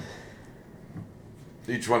alright.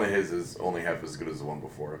 Each one of his is only half as good as the one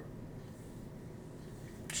before it.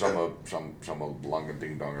 Shama Longa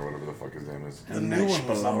Ding Dong or whatever the fuck his name is. The And new Nash one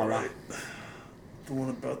was Balamala. alright. The one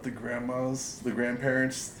about the grandmas, the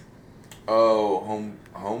grandparents. Oh,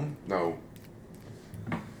 home? No.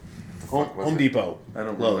 The fuck was Home it? Depot. I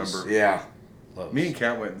don't Lowe's. remember. Yeah. Lowe's. Me and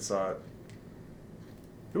Kat went and saw it.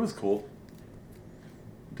 It was cool.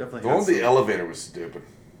 Definitely. The had one with the some- elevator was stupid.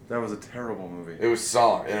 That was a terrible movie. It was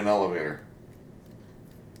solid in an elevator,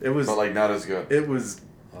 It was. but like not as good. It was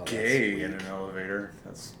Oh, that's gay weak. in an elevator.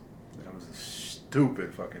 That was a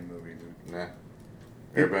stupid fucking movie, dude. Nah.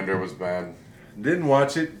 Airbender was bad. Didn't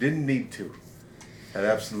watch it. Didn't need to. Had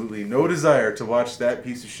absolutely no desire to watch that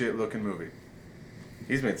piece of shit looking movie.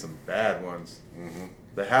 He's made some bad ones. Mm-hmm.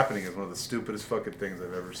 The Happening is one of the stupidest fucking things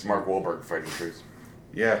I've ever seen. Mark Wahlberg fighting trees.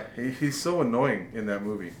 Yeah, he's so annoying in that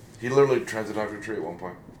movie. He literally tried to talk to a tree at one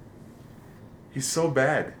point. He's so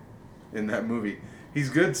bad. in that movie. He's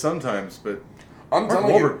good sometimes, but I'm Mark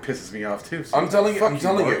telling you. Wahlberg pisses me off too. So I'm telling you. fuck I'm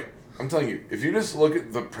telling you. Mark. I'm telling you. If you just look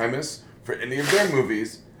at the premise for any of their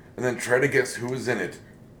movies and then try to guess who is in it,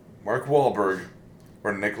 Mark Wahlberg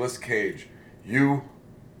or Nicolas Cage, you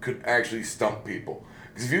could actually stump people.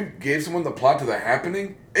 Because if you gave someone the plot to The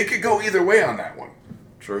Happening, it could go either way on that one.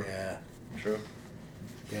 True. Yeah. True.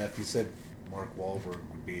 Yeah, if you said Mark Wahlberg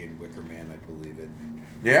would be in Wicker Man, I'd believe it.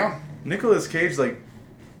 Yeah, Nicolas Cage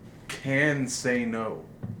can say no.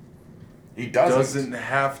 he doesn't. Doesn't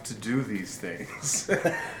have to do these things,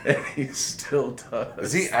 and he still does.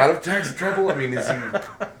 Is he out of tax trouble? I mean, is he?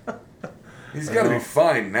 He's got to be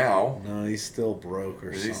fine now. No, he's still broke or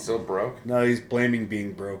Is something. he still broke? No, he's blaming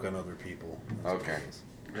being broke on other people. That's what Okay. it is.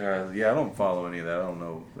 Yeah, I don't follow any of that. I don't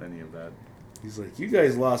know any of that. He's like, you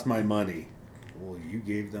guys lost my money. Well, you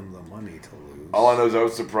gave them the money to lose. All I know is I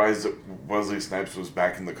was surprised that Wesley Snipes was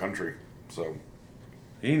back in the country. So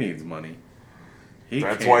He needs money.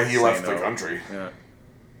 that's can't why he say left no. the country. Yeah,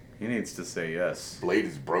 he needs to say yes. Blade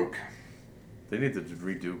is broke. They need to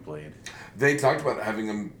redo Blade. They talked about having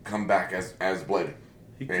him come back as Blade.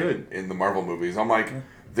 He could. In the Marvel movies. I'm like,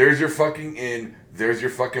 there's your fucking in, there's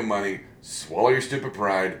your fucking money, swallow your stupid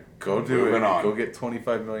pride, Go do moving it. on. Go get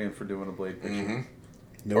 $25 million for doing a Blade picture. Mm-hmm.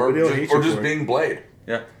 Nobody will hate you Or just for it. being Blade.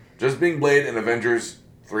 Yeah. Just being Blade in Avengers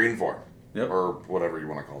 3 and 4. Yep. Or whatever you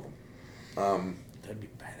want to call them. That'd be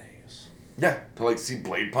badass. Yeah, to like see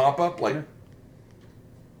Blade pop up, like Yeah.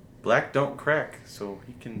 Black don't crack, so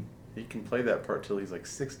he can play that part till he's like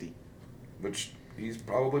 60. which he's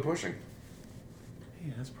probably pushing. He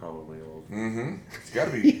is probably old. Mm-hmm. He's got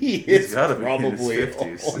to be. He's gotta be in probably his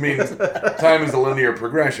 50s. old. I mean, time is a linear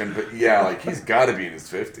progression, but yeah, like he's got to be in his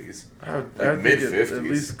 50s. I Like think mid-50s. At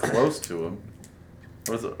least close to him.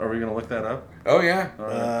 Are we gonna look that up? Oh yeah.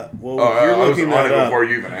 Well, Oh, if you're I was looking on that it up. before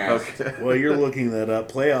you even asked. Okay. Well, you're looking that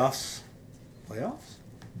up. Playoffs. Playoffs?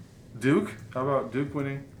 Duke? How about Duke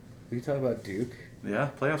winning? Are you talking about Duke? Yeah,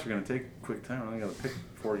 playoffs are gonna take a quick time. I only gotta pick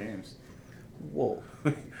 4 games. Whoa.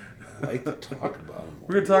 I like to talk about him.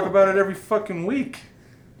 We're gonna talk about it every fucking week.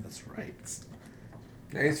 That's right.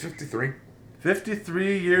 Yeah, he's 53.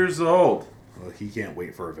 53 years old. Well, he can't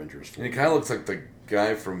wait for Avengers 4. And he kind of looks like the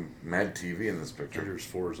guy from Mad TV in this picture. Avengers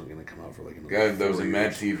 4 isn't going to come out for like The another guy that was 4 in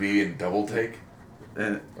Mad years. TV and Double Take.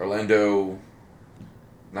 And Orlando,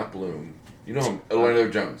 not Bloom. You know him, Orlando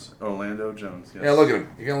Jones. Orlando Jones. Yes. Yeah, look at him.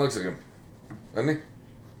 He kind of looks like him. Doesn't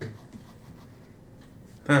he?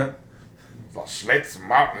 For Schlitz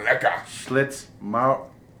Mountain Liquor. Schlitz Maut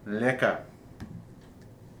Lecker.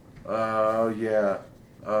 Yeah.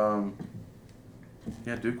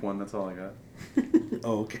 Yeah, Duke won. That's all I got.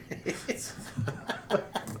 Oh, okay.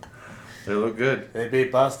 They look good. They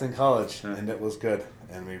beat Boston College, Yeah. and it was good,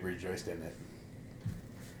 and we rejoiced in it.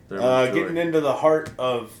 They're with Getting joy. into the heart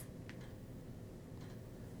of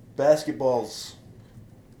basketball's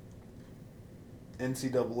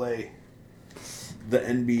NCAA, the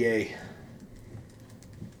NBA,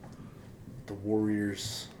 the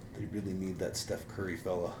Warriors, they really need that Steph Curry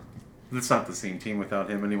fella. It's not the same team without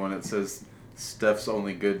him. Anyone that says Steph's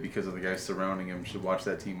only good because of the guys surrounding him should watch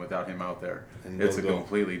that team without him out there. And It's a they'll go-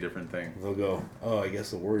 completely different thing. They'll go, oh, I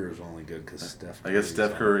guess the Warriors are only good because Steph. I guess Curry's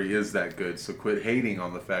Steph on." Curry is that good, so quit hating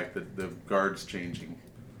on the fact that the guard's changing.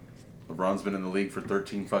 LeBron's been in the league for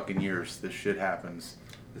 13 fucking years. This shit happens.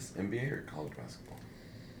 This NBA or college basketball?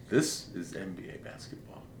 This is NBA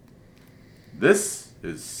basketball. This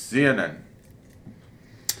is CNN.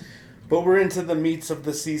 But we're into the meats of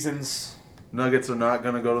the seasons. Nuggets are not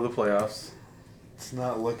going to go to the playoffs. It's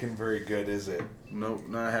not looking very good, is it? Nope,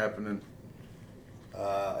 not happening.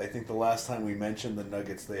 I think the last time we mentioned the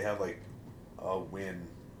Nuggets, they have like a win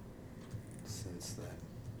since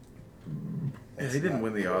then. Yeah, That's he didn't not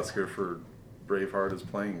win the good. Oscar for Braveheart as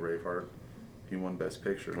playing Braveheart. He won Best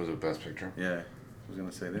Picture. Was it Best Picture? Yeah. I was going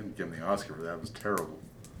to say, they didn't give him the Oscar for that. It was terrible.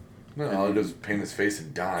 No, all he does is paint his face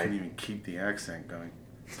and I couldn't die. even keep the accent going.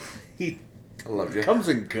 He I love you. comes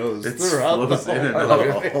and goes It's throughout the flows in whole. and I love out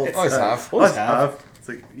you. the whole Always time. have. Always have. It's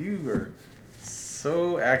like, you are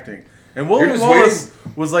so acting. And William just Wallace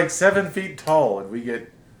was like 7 feet tall, and we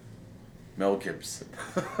get Mel Gibson.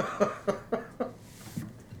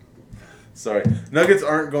 Sorry. Nuggets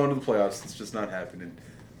aren't going to the playoffs. It's just not happening.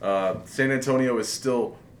 San Antonio is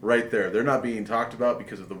still right there. They're not being talked about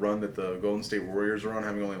because of the run that the Golden State Warriors are on,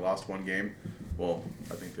 having only lost 1 game. Well,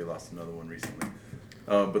 I think they lost another one recently.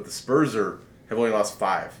 But the Spurs have only lost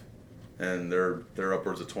 5. And they're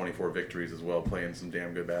upwards of 24 victories as well, playing some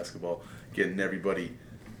damn good basketball, getting everybody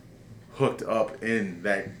hooked up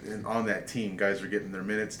on that team. Guys are getting their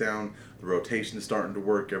minutes down. The rotation is starting to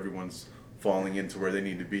work. Everyone's falling into where they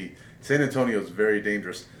need to be. San Antonio is very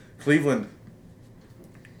dangerous. Cleveland.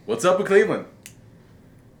 What's up with Cleveland?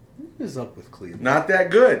 What is up with Cleveland? Not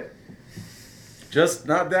that good. Just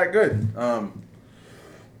not that good.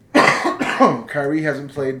 Kyrie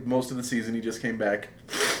hasn't played most of the season. He just came back.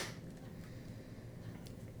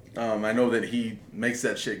 I know that he makes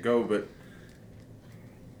that shit go, but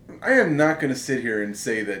I am not going to sit here and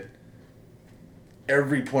say that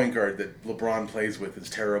every point guard that LeBron plays with is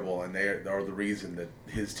terrible and they are the reason that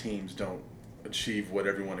his teams don't achieve what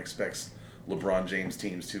everyone expects LeBron James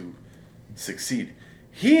teams to succeed.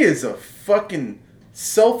 He is a fucking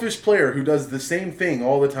selfish player who does the same thing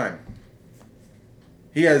all the time.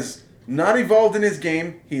 He has not evolved in his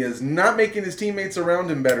game. He is not making his teammates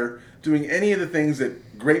around him better, doing any of the things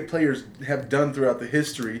that great players have done throughout the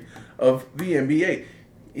history of the NBA.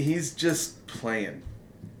 He's just playing.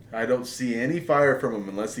 I don't see any fire from him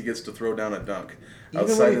unless he gets to throw down a dunk. Even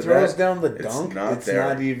Outside when he of throws that, down the it's dunk, not it's there.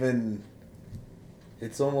 not even...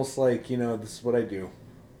 It's almost like, this is what I do.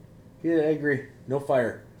 Yeah, I agree. No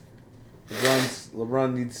fire.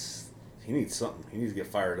 LeBron needs something. He needs to get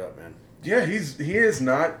fired up, man. Yeah, he is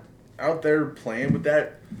not out there playing with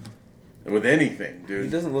anything, dude. He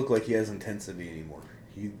doesn't look like he has intensity anymore.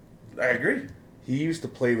 I agree. He used to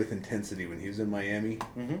play with intensity when he was in Miami.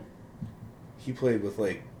 Mm-hmm. He played with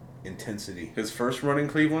intensity. His first run in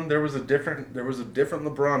Cleveland, there was a different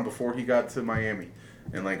LeBron before he got to Miami,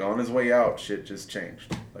 and on his way out, shit just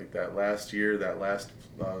changed. That last year, that last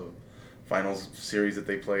finals series that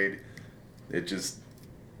they played, it just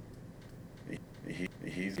he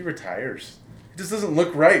retires. It just doesn't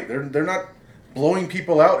look right. They're not blowing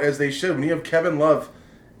people out as they should. When you have Kevin Love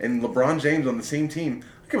and LeBron James on the same team,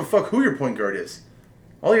 I don't give a fuck who your point guard is.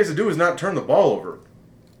 All he has to do is not turn the ball over.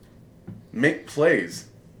 Make plays.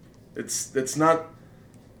 It's not.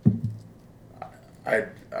 I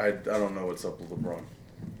don't know what's up with LeBron.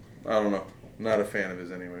 I don't know. Not a fan of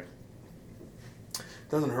his anyway.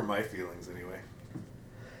 Doesn't hurt my feelings anyway.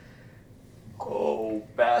 Oh,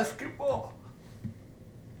 basketball.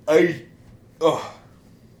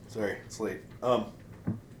 Sorry, it's late.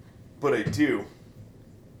 But I do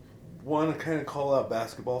want to kind of call out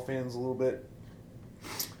basketball fans a little bit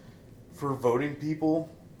for voting people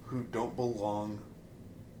who don't belong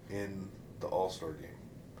in the All-Star game.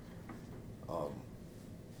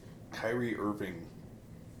 Kyrie Irving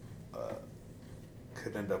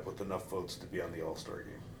could end up with enough votes to be on the All-Star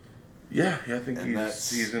game. Yeah, I think And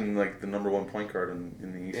he's in the number one point guard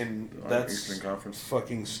in the East, And that's Eastern Conference.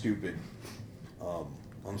 fucking stupid.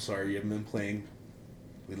 I'm sorry you haven't been playing.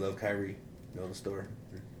 We love Kyrie. Know the story.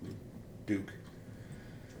 Duke.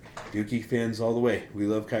 Dookie fans all the way. We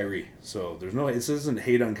love Kyrie. So this isn't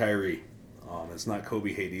hate on Kyrie. It's not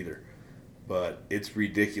Kobe hate either. But it's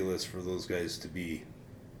ridiculous for those guys to be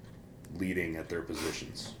leading at their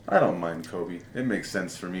positions. I don't mind Kobe. It makes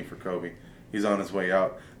sense for me for Kobe. He's on his way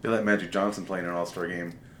out. They let Magic Johnson play in an All-Star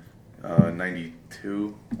game,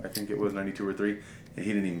 92, I think it was, 92 or 3, and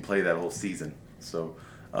he didn't even play that whole season. So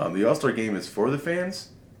the All-Star game is for the fans,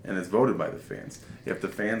 and it's voted by the fans. If the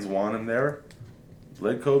fans want him there,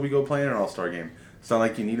 let Kobe go play in an All-Star game. It's not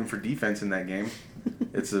like you need him for defense in that game.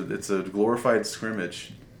 It's a glorified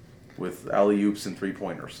scrimmage with alley-oops and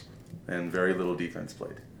three-pointers, and very little defense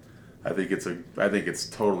played. I think it's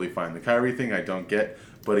totally fine. The Kyrie thing I don't get,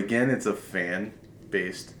 but again, it's a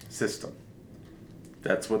fan-based system.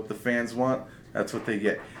 That's what the fans want. That's what they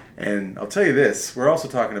get. And I'll tell you this, we're also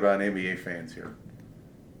talking about NBA fans here.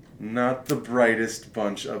 Not the brightest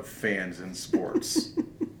bunch of fans in sports.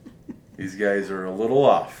 These guys are a little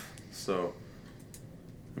off. So,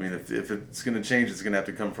 I mean, if it's going to change, it's going to have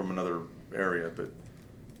to come from another area. But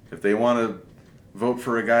if they want to vote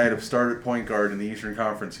for a guy to start at point guard in the Eastern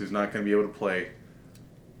Conference who's not going to be able to play,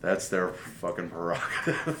 that's their fucking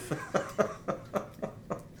prerogative.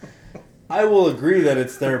 I will agree that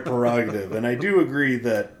it's their prerogative, and I do agree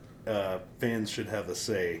that fans should have a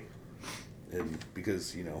say, and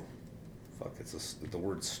because the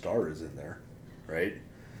word "star" is in there, right?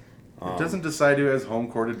 It doesn't decide who has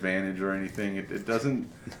home court advantage or anything. It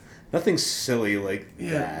doesn't. Nothing silly like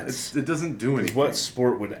that. It doesn't do anything. What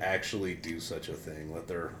sport would actually do such a thing? Let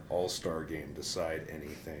their all-star game decide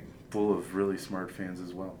anything. Full of really smart fans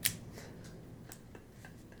as well.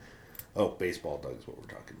 Oh, baseball, Doug, is what we're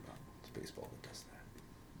talking about. It's baseball that does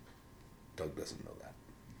that. Doug doesn't know that.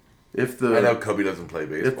 I know Kobe doesn't play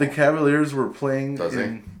baseball. If the Cavaliers were playing Does he?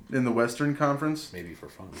 in the Western Conference, Maybe for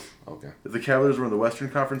fun. Okay. if the Cavaliers were in the Western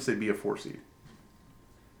Conference, they'd be a 4 seed.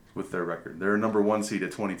 With their record, they're a number 1 seed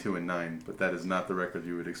at 22-9, but that is not the record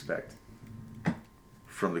you would expect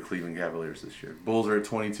from the Cleveland Cavaliers this year. Bulls are at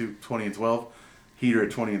 20-12, Heat are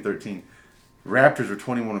at 20-13. Raptors are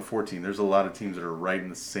 21-14. There's a lot of teams that are right in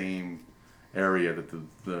the same area that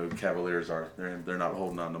the Cavaliers are. They're not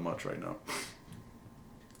holding on to much right now.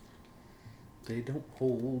 They don't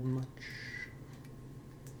hold much.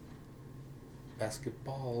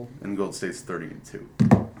 Basketball And Golden State's 30-2.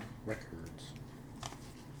 records.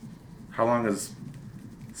 How long is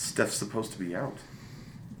Steph supposed to be out?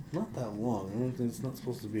 Not that long. I don't think it's not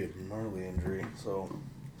supposed to be a gnarly injury. So,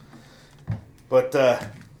 but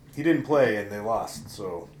he didn't play and they lost.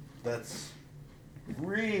 So that's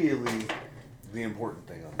really the important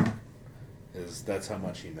thing on that. Is that's how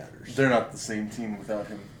much he matters. They're not the same team without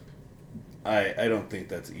him. I don't think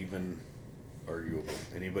that's even arguable.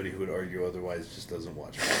 Anybody who would argue otherwise just doesn't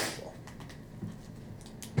watch basketball.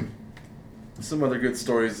 Some other good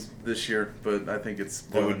stories this year, but I think it's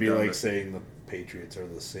That would be down like to- saying the Patriots are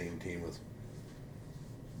the same team with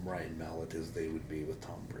Ryan Mallett as they would be with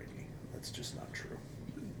Tom Brady. That's just not true.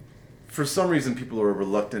 For some reason, people are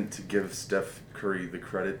reluctant to give Steph Curry the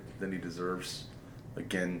credit that he deserves.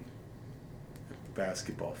 Again,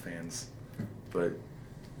 basketball fans, but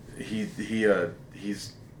he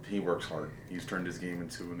works hard. He's turned his game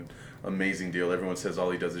into an amazing deal. Everyone says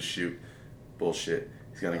all he does is shoot. Bullshit.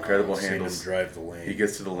 He's got incredible Seen him handles. drive the lane. He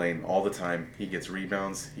gets to the lane all the time. He gets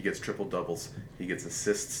rebounds. He gets triple doubles. He gets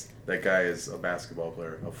assists. That guy is a basketball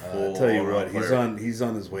player, a full. I'll tell you all-around what, player. he's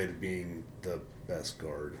on his way to being the best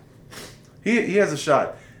guard. He has a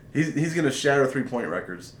shot. He's going to shatter 3-point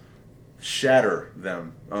records. Shatter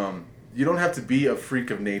them. You don't have to be a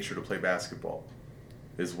freak of nature to play basketball,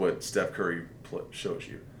 is what Steph Curry shows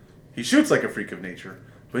you. He shoots like a freak of nature,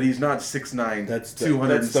 but he's not 6'9", That's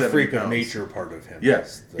 270 the freak pounds. of nature part of him.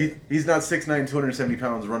 Yes. That's He's not 6'9", 270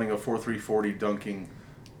 pounds running a 4.3 40 dunking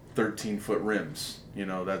 13-foot rims. You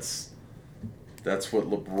know, that's what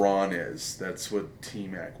LeBron is. That's what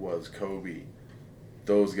T-Mac was, Kobe.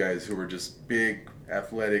 Those guys who were just big,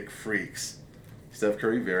 athletic freaks. Steph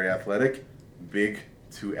Curry, very athletic, big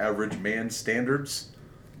to average man standards.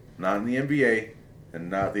 Not in the NBA, and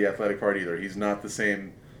not the athletic part either. He's not the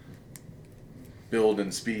same build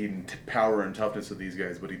and speed and power and toughness of these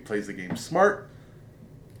guys, but he plays the game smart,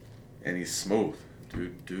 and he's smooth.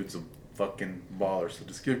 Dude's a fucking baller. So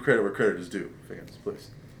just give credit where credit is due, fans, please.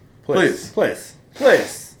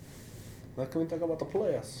 Please. Now can we talk about the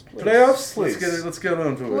playoffs? Playoffs? Please. Let's get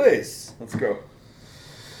on to it. Please. Let's go.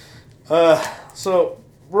 So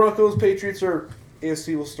Broncos, Patriots, or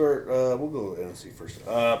AFC will start. We'll go with NFC first.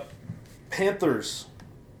 Panthers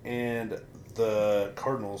and the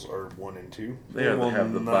Cardinals are 1 and 2. They have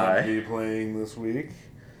the not bye. be playing this week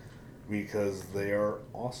because they are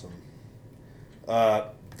awesome.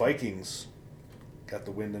 Vikings got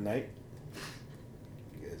the win tonight.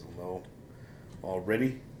 You guys will know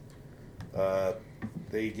already.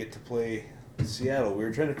 They get to play Seattle. We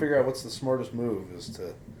were trying to figure out what's the smartest move.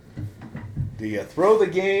 Do you throw the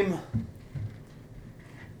game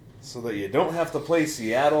so that you don't have to play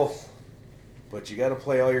Seattle, but you got to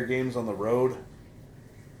play all your games on the road?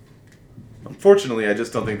 Unfortunately, I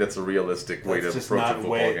just don't think that's a realistic way That's to just approach a not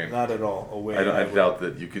football way, game. not at all a way. I would- doubt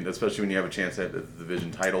that you can, especially when you have a chance at the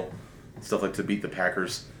division title, stuff like to beat the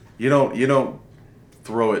Packers. You don't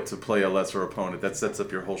throw it to play a lesser opponent. That sets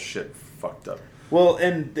up your whole shit fucked up. Well,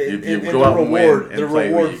 and You and go the out and win reward, and the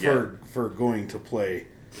play what reward you for going to play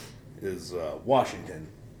is Washington,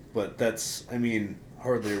 but that's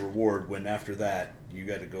hardly a reward when after that you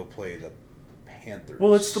got to go play the Panthers.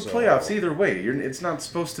 Well, it's the So- playoffs either way. It's not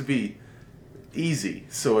supposed to be easy.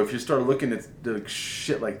 So if you start looking at the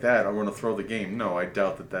shit like that, I'm going to throw the game. No, I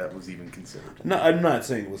doubt that was even considered. No, I'm not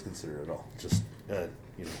saying it was considered at all. Just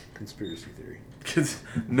conspiracy theory.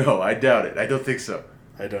 No, I doubt it. I don't think so.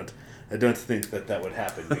 I don't think that would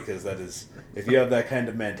happen because that is, if you have that kind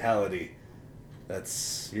of mentality,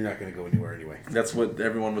 you're not going to go anywhere anyway. That's what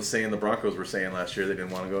everyone was saying. The Broncos were saying last year. They didn't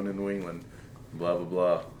want to go into New England. Blah blah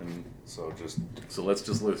blah. And So let's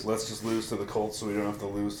just lose. let's just lose to the Colts so we don't have to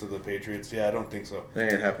lose to the Patriots. Yeah, I don't think so.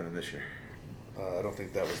 That ain't happening this year. I don't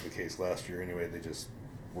think that was the case last year anyway. They just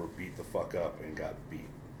were beat the fuck up and got beat.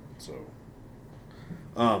 So,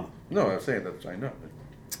 No, I'm saying that. I know.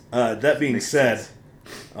 that being Makes said, sense.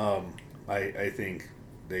 I think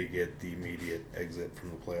they get the immediate exit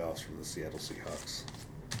from the playoffs from the Seattle Seahawks.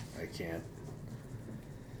 I can't.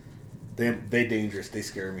 They dangerous. They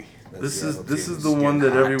scare me. That This Seattle is team the one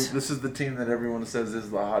that getting hot. this is the team that everyone says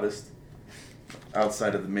is the hottest,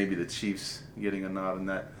 outside of maybe the Chiefs getting a nod in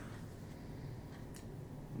that.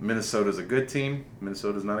 Minnesota's a good team.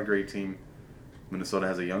 Minnesota's not a great team. Minnesota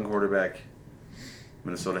has a young quarterback.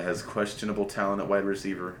 Minnesota has questionable talent at wide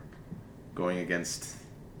receiver going against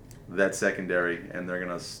that secondary, and they're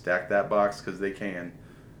going to stack that box because they can.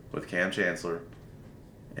 with Cam Chancellor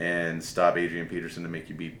and stop Adrian Peterson to make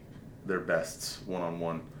you beat their bests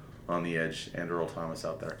one-on-one on the edge and Earl Thomas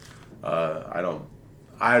out there.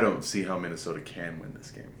 I don't see how Minnesota can win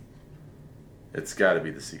this game. It's got to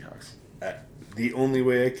be the Seahawks. The only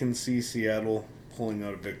way I can see Seattle pulling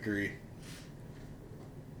out a victory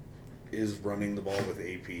is running the ball with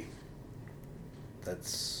AP.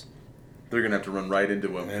 They're going to have to run right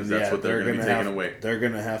into him because that's what they're going to be taking away. They're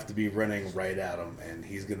going to have to be running right at him, and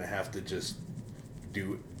he's going to have to just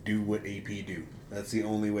do what AP do. That's the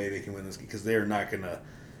only way they can win this game because they're not going to.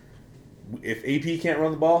 If AP can't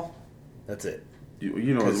run the ball, that's it.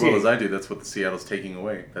 You know as well as I do, that's what the Seattle's taking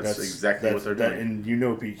away. That's exactly what they're doing. And you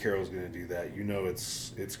know Pete Carroll's going to do that. You know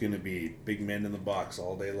it's going to be big men in the box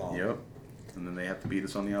all day long. Yep. And then they have to beat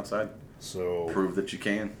us on the outside. So prove that you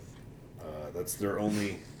can. That's their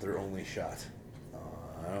only shot.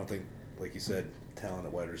 I don't think, like you said, talent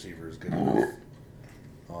at wide receiver is good enough.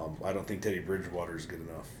 I don't think Teddy Bridgewater is good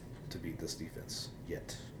enough to beat this defense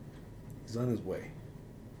yet. He's on his way.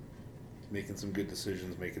 Making some good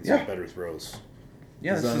decisions, making some better throws.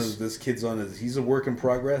 Yeah, this kid's on his. He's a work in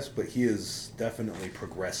progress, but he is definitely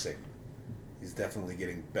progressing. He's definitely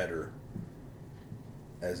getting better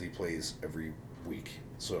as he plays every week.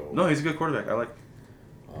 So no, he's a good quarterback. I like.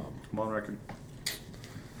 I'm on record.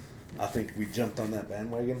 I think we jumped on that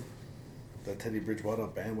bandwagon, that Teddy Bridgewater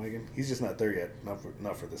bandwagon. He's just not there yet.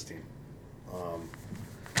 Not for this team.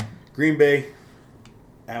 Green Bay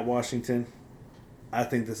at Washington. I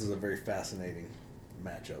think this is a very fascinating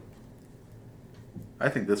matchup. I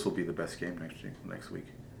think this will be the best game next week.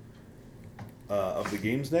 Of the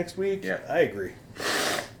games next week? Yeah. I agree.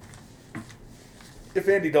 If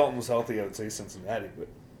Andy Dalton was healthy, I would say Cincinnati, but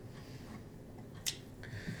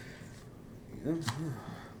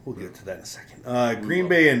we'll get to that in a second. Green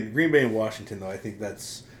Bay and Washington, though, I think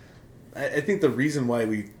that's. I think the reason why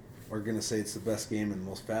we are going to say it's the best game and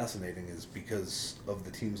most fascinating is because of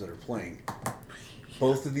the teams that are playing.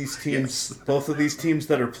 Both of these teams,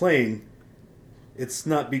 that are playing, it's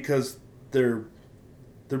not because they're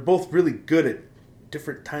both really good at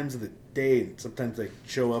different times of the day. And sometimes they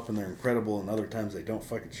show up and they're incredible, and other times they don't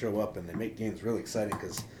fucking show up and they make games really exciting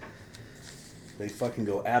because they fucking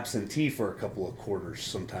go absentee for a couple of quarters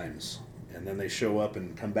sometimes, and then they show up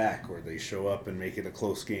and come back, or they show up and make it a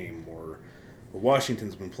close game. Or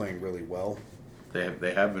Washington's been playing really well. They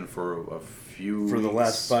have been for a few for the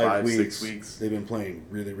last 5 weeks. 6 weeks. They've been playing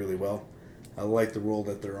really, really well. I like the role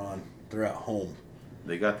that they're on. They're at home.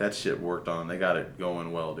 They got that shit worked on. They got it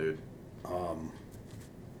going well, dude. I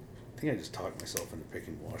think I just talked myself into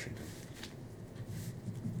picking Washington.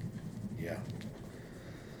 Yeah.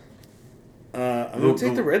 I'm going to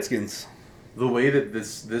take the Redskins. The way that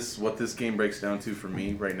what this game breaks down to for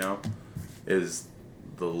me right now is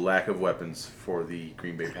the lack of weapons for the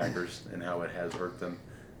Green Bay Packers and how it has hurt them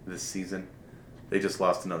this season. They just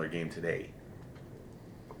lost another game today.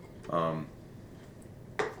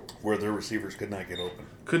 Where their receivers could not get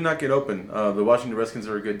open. The Washington Redskins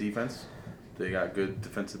are a good defense. They got good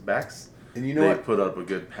defensive backs. And you know they what? Put up a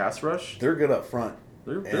good pass rush. They're good up front.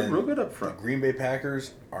 They're real good up front. The Green Bay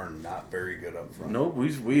Packers are not very good up front. No,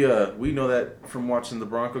 we know that from watching the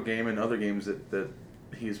Bronco game and other games that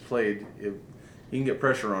he's played. You can get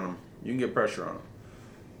pressure on them.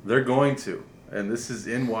 They're going to. And this is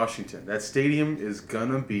in Washington. That stadium is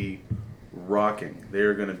going to be rocking.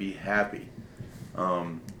 They're going to be happy.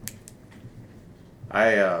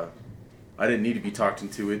 I didn't need to be talked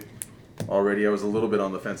into it already. I was a little bit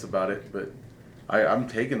on the fence about it, but I'm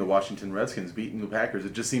taking the Washington Redskins beating the Packers.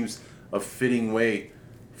 It just seems a fitting way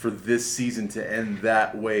for this season to end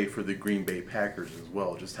that way for the Green Bay Packers as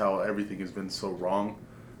well. Just how everything has been so wrong.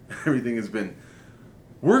 Everything has been,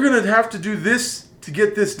 we're going to have to do this to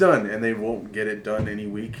get this done, and they won't get it done any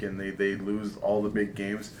week, and they lose all the big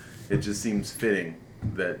games. It just seems fitting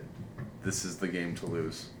that this is the game to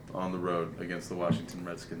lose on the road against the Washington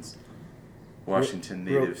Redskins. Washington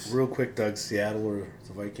natives. Real quick, Doug, Seattle or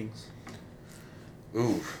the Vikings?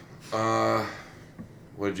 Ooh.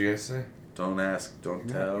 What did you guys say? Don't ask, don't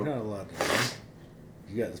tell. You're not allowed to know.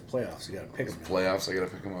 You got this playoffs. You got to pick them. Playoffs, I got to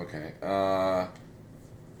pick them. Okay.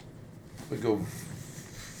 We go.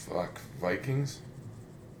 Vikings.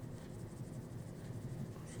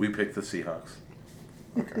 We picked the Seahawks.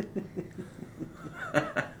 Okay.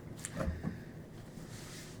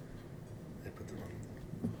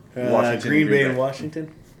 Washington Green and Bay Green and Bay.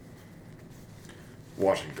 Washington?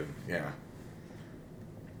 Washington, yeah.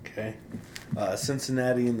 Okay.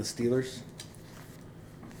 Cincinnati and the Steelers?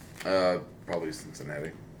 Probably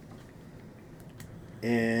Cincinnati.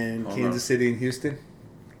 And Oh, Kansas City and Houston?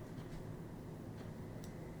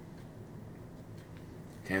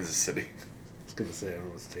 Kansas City. I was gonna say I don't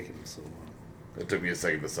know what's taking them so long. It took me a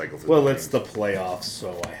second to cycle through. Well, the it's games. the playoffs,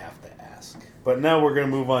 so I have to ask. But now we're gonna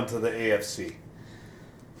move on to the AFC.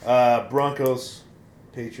 Broncos,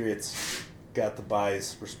 Patriots got the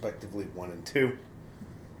byes respectively 1 and 2.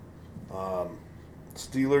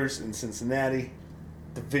 Steelers in Cincinnati,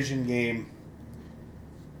 division game.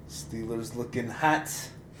 Steelers looking hot.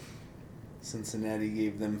 Cincinnati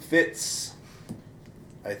gave them fits.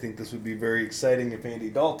 I think this would be very exciting if Andy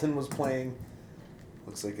Dalton was playing.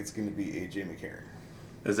 Looks like it's going to be A.J. McCarron.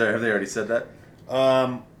 Have they already said that?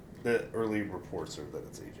 The early reports are that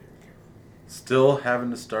it's A.J. McCarron. Still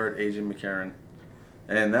having to start A.J. McCarron.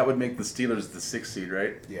 And that would make the Steelers the 6th seed,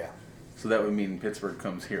 right? Yeah. So that would mean Pittsburgh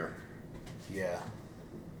comes here. Yeah.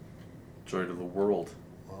 Joy to the world.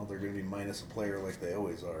 Well, they're going to be minus a player like they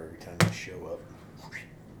always are every time they show up.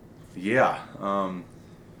 Yeah.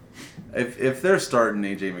 If they're starting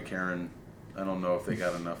A.J. McCarron, I don't know if they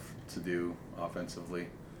got enough to do offensively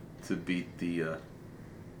to beat the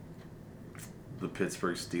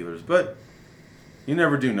Pittsburgh Steelers. But you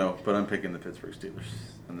never do know. But I'm picking the Pittsburgh Steelers.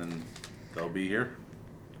 And then they'll be here.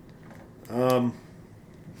 I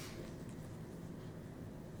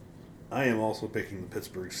am also picking the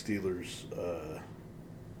Pittsburgh Steelers.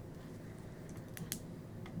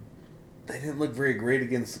 They didn't look very great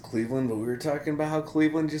against Cleveland, but we were talking about how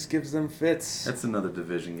Cleveland just gives them fits. That's another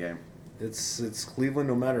division game. It's Cleveland,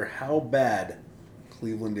 no matter how bad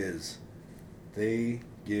Cleveland is, they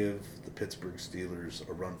give the Pittsburgh Steelers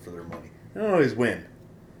a run for their money. They don't always win.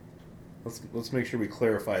 Let's make sure we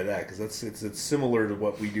clarify that, because it's similar to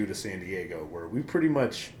what we do to San Diego, where we pretty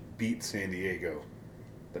much beat San Diego,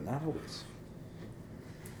 but not always.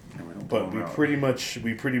 And we don't But blow 'em we out. pretty much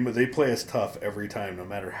they play us tough every time, no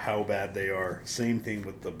matter how bad they are. Same thing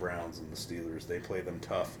with the Browns and the Steelers; they play them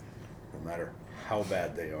tough, no matter how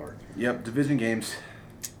bad they are. Yep, division games.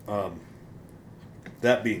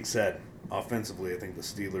 That being said, offensively, I think the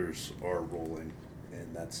Steelers are rolling,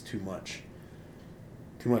 and that's too much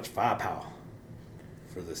firepower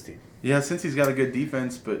for this team. Yeah, since he's got a good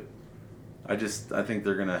defense, but I think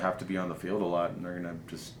they're gonna have to be on the field a lot, and they're gonna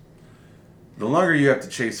just. The longer you have to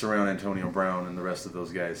chase around Antonio Brown and the rest of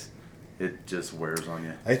those guys, it just wears on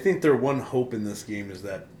you. I think their one hope in this game is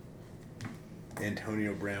that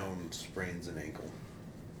Antonio Brown sprains an ankle.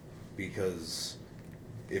 Because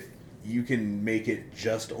if you can make it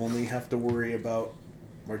just only have to worry about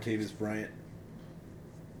Martavis Bryant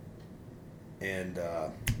and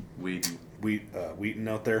Wheaton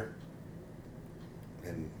out there,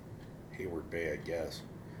 and Hayward Bay, I guess.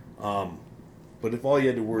 But if all you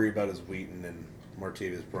had to worry about is Wheaton and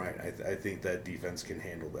Martavis Bryant, I think that defense can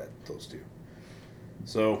handle those two.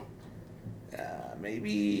 So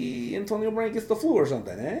maybe Antonio Bryant gets the flu or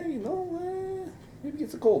something. Maybe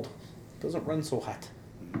gets a cold. Doesn't run so hot.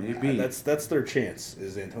 Maybe. That's their chance.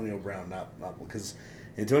 Is Antonio Brown not because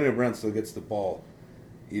Antonio Brown still gets the ball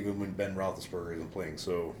even when Ben Roethlisberger isn't playing.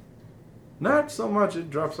 So Not so much. It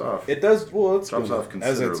drops off. it does. Well, it's Drops gonna, off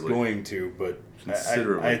as it's considerably. going to, but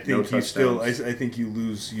Considerably. I think No you still. touchdowns. I think you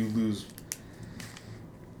lose.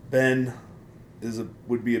 Ben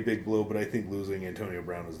would be a big blow, but I think losing Antonio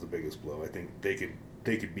Brown is the biggest blow. I think they could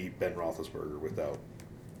beat Ben Roethlisberger without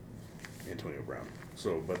Antonio Brown.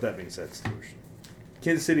 So, but that being said, Steelers,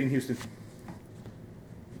 Kansas City, and Houston.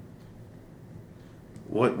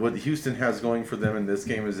 What Houston has going for them in this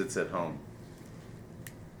game is it's at home.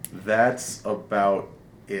 That's about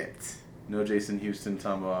it. No Jason Houston.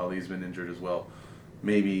 Tamba Ali's been injured as well.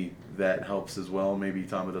 Maybe that helps as well. Maybe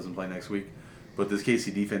Tamba doesn't play next week. But this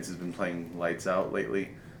KC defense has been playing lights out lately.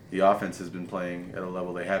 The offense has been playing at a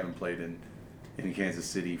level they haven't played in Kansas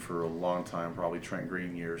City for a long time, probably Trent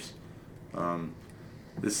Green years.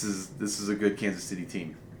 This is a good Kansas City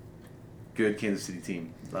team. Good Kansas City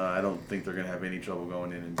team. I don't think they're going to have any trouble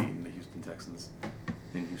going in and beating the Houston Texans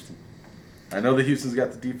in Houston. I know that Houston's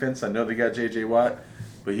got the defense. I know they got J.J. Watt,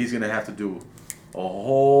 but he's going to have to do a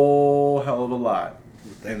whole hell of a lot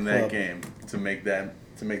in that game to make that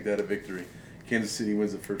a victory. Kansas City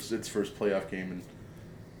wins its first playoff game in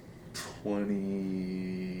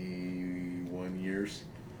 21 years.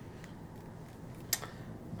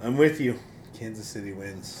 I'm with you. Kansas City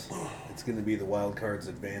wins. It's going to be the wild cards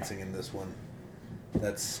advancing in this one.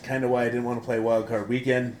 That's kind of why I didn't want to play wild card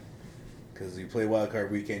weekend. Because you play wild card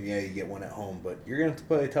weekend, you get one at home, but you're going to have to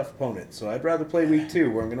play a tough opponent. So I'd rather play week 2,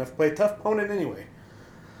 where I'm going to have to play a tough opponent anyway.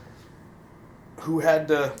 Who had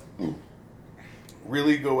to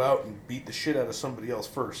really go out and beat the shit out of somebody else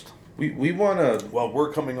first. We want to... Well,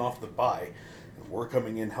 we're coming off the bye, and we're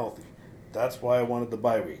coming in healthy. That's why I wanted the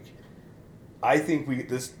bye week. I think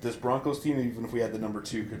this Broncos team, even if we had the number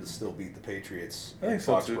 2, could still beat the Patriots I in think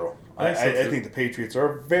so, too. Foxborough. I think so, too. I think the Patriots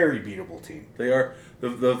are a very beatable team. They are.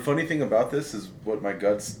 The funny thing about this is what my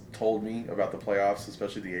guts told me about the playoffs,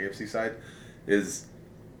 especially the AFC side, is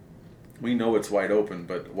we know it's wide open,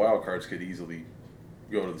 but wild cards could easily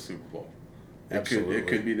go to the Super Bowl. Absolutely. It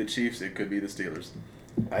could be the Chiefs. It could be the Steelers.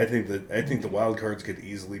 I think the wild cards could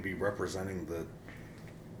easily be representing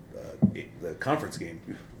the conference game.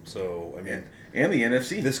 So I mean, and the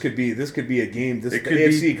NFC. this could be a game. The It could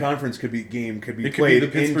AFC conference could be It could played be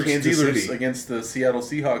the Pittsburgh in Kansas Steelers City against the Seattle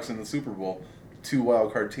Seahawks in the Super Bowl. 2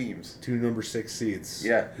 wild card teams. 2 number 6 seeds.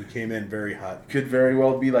 Yeah. who came in very hot. Could very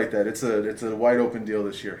well be like that. It's a wide open deal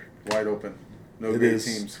this year. Wide open. No It great is.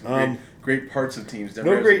 teams. Great parts of teams.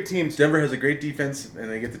 Great teams. Denver has a great defense, and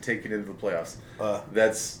they get to take it into the playoffs.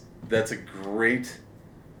 That's a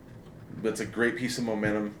great piece of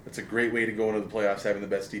momentum. It's a great way to go into the playoffs, having the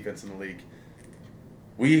best defense in the league.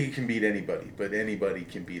 We can beat anybody, but anybody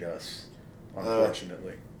can beat us,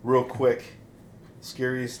 unfortunately. Real quick,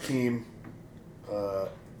 scariest team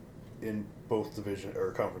in both division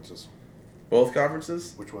or conferences. Both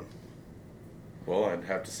conferences? Which one? Well, I'd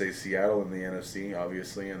have to say Seattle in the NFC,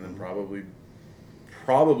 obviously, and then probably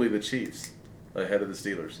the Chiefs ahead of the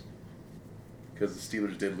Steelers. Because the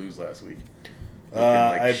Steelers did lose last week.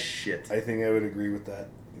 Shit. I think I would agree with that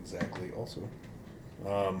exactly also.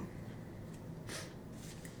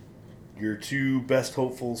 Your 2 best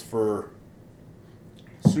hopefuls for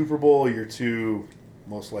Super Bowl, your 2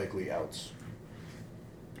 most likely outs.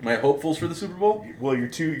 My hopefuls for the Super Bowl? Well, your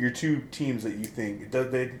two teams that you think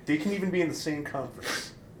they can even be in the same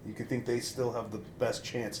conference. You could think they still have the best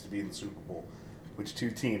chance to be in the Super Bowl. Which 2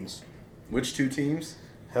 teams? Which 2 teams?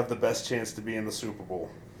 Have the best chance to be in the Super Bowl?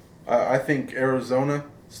 I think Arizona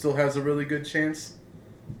still has a really good chance.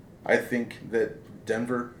 I think that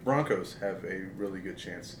Denver Broncos have a really good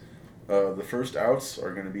chance. The first outs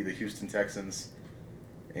are going to be the Houston Texans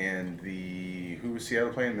and who was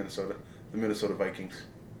Seattle playing? Minnesota. The Minnesota Vikings.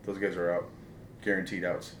 Those guys are out. Guaranteed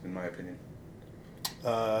outs, in my opinion.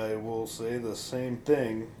 I will say the same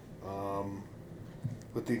thing,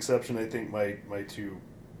 with the exception I think my 2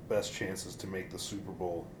 best chances to make the Super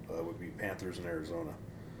Bowl would be Panthers and Arizona.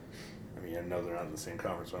 I mean, I know they're not in the same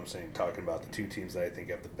conference, but I'm saying talking about the 2 teams that I think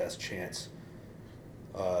have the best chance.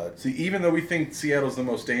 See, even though we think Seattle's the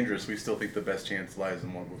most dangerous, we still think the best chance lies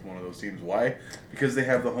with one of those teams. Why? Because they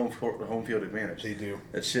have the home field advantage. They do.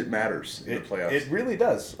 That shit matters in the playoffs. It really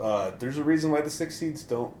does. There's a reason why the 6 seeds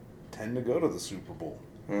don't tend to go to the Super Bowl.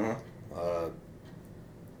 Uh-huh.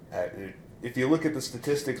 If you look at the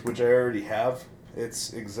statistics, which I already have,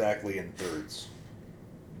 it's exactly in thirds.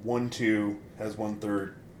 1-2 has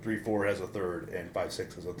 1/3, 3-4 has a third, and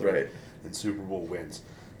 5-6 has a third. Right. And Super Bowl wins.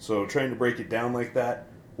 So trying to break it down like that,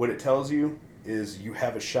 what it tells you is you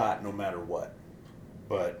have a shot no matter what.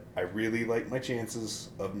 But I really like my chances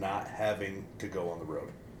of not having to go on the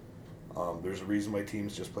road. There's a reason why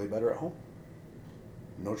teams just play better at home.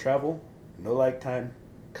 No travel, no lag time,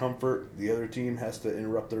 comfort. The other team has to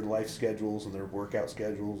interrupt their life schedules and their workout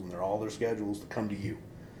schedules and all their schedules to come to you.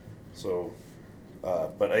 So,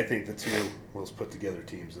 but I think the 2 most put together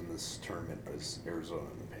teams in this tournament is Arizona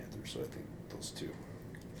and the Panthers. So I think those 2.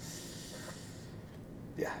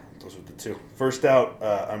 Yeah, those are the 2. First out,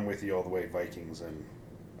 I'm with you all the way, Vikings and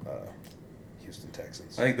Houston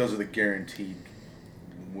Texans. I think those are the guaranteed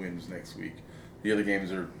wins next week. The other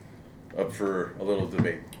games are up for a little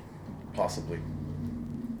debate. Possibly.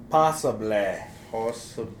 Possibly.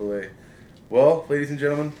 Well, ladies and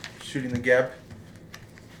gentlemen, Shooting the Gap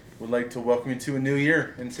would like to welcome you to a new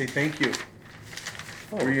year and say thank you.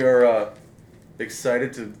 We are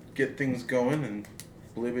excited to get things going and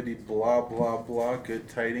blibbity blah blah blah, good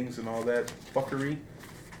tidings and all that fuckery.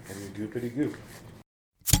 And goopity goop.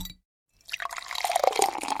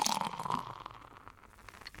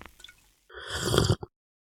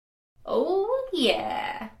 Oh,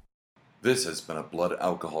 yeah. This has been a Blood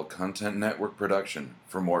Alcohol Content Network production.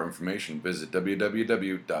 For more information, visit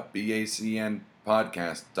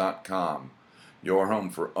www.bacnpodcast.com. Your home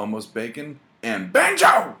for Almost Bacon and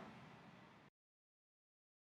Banjo!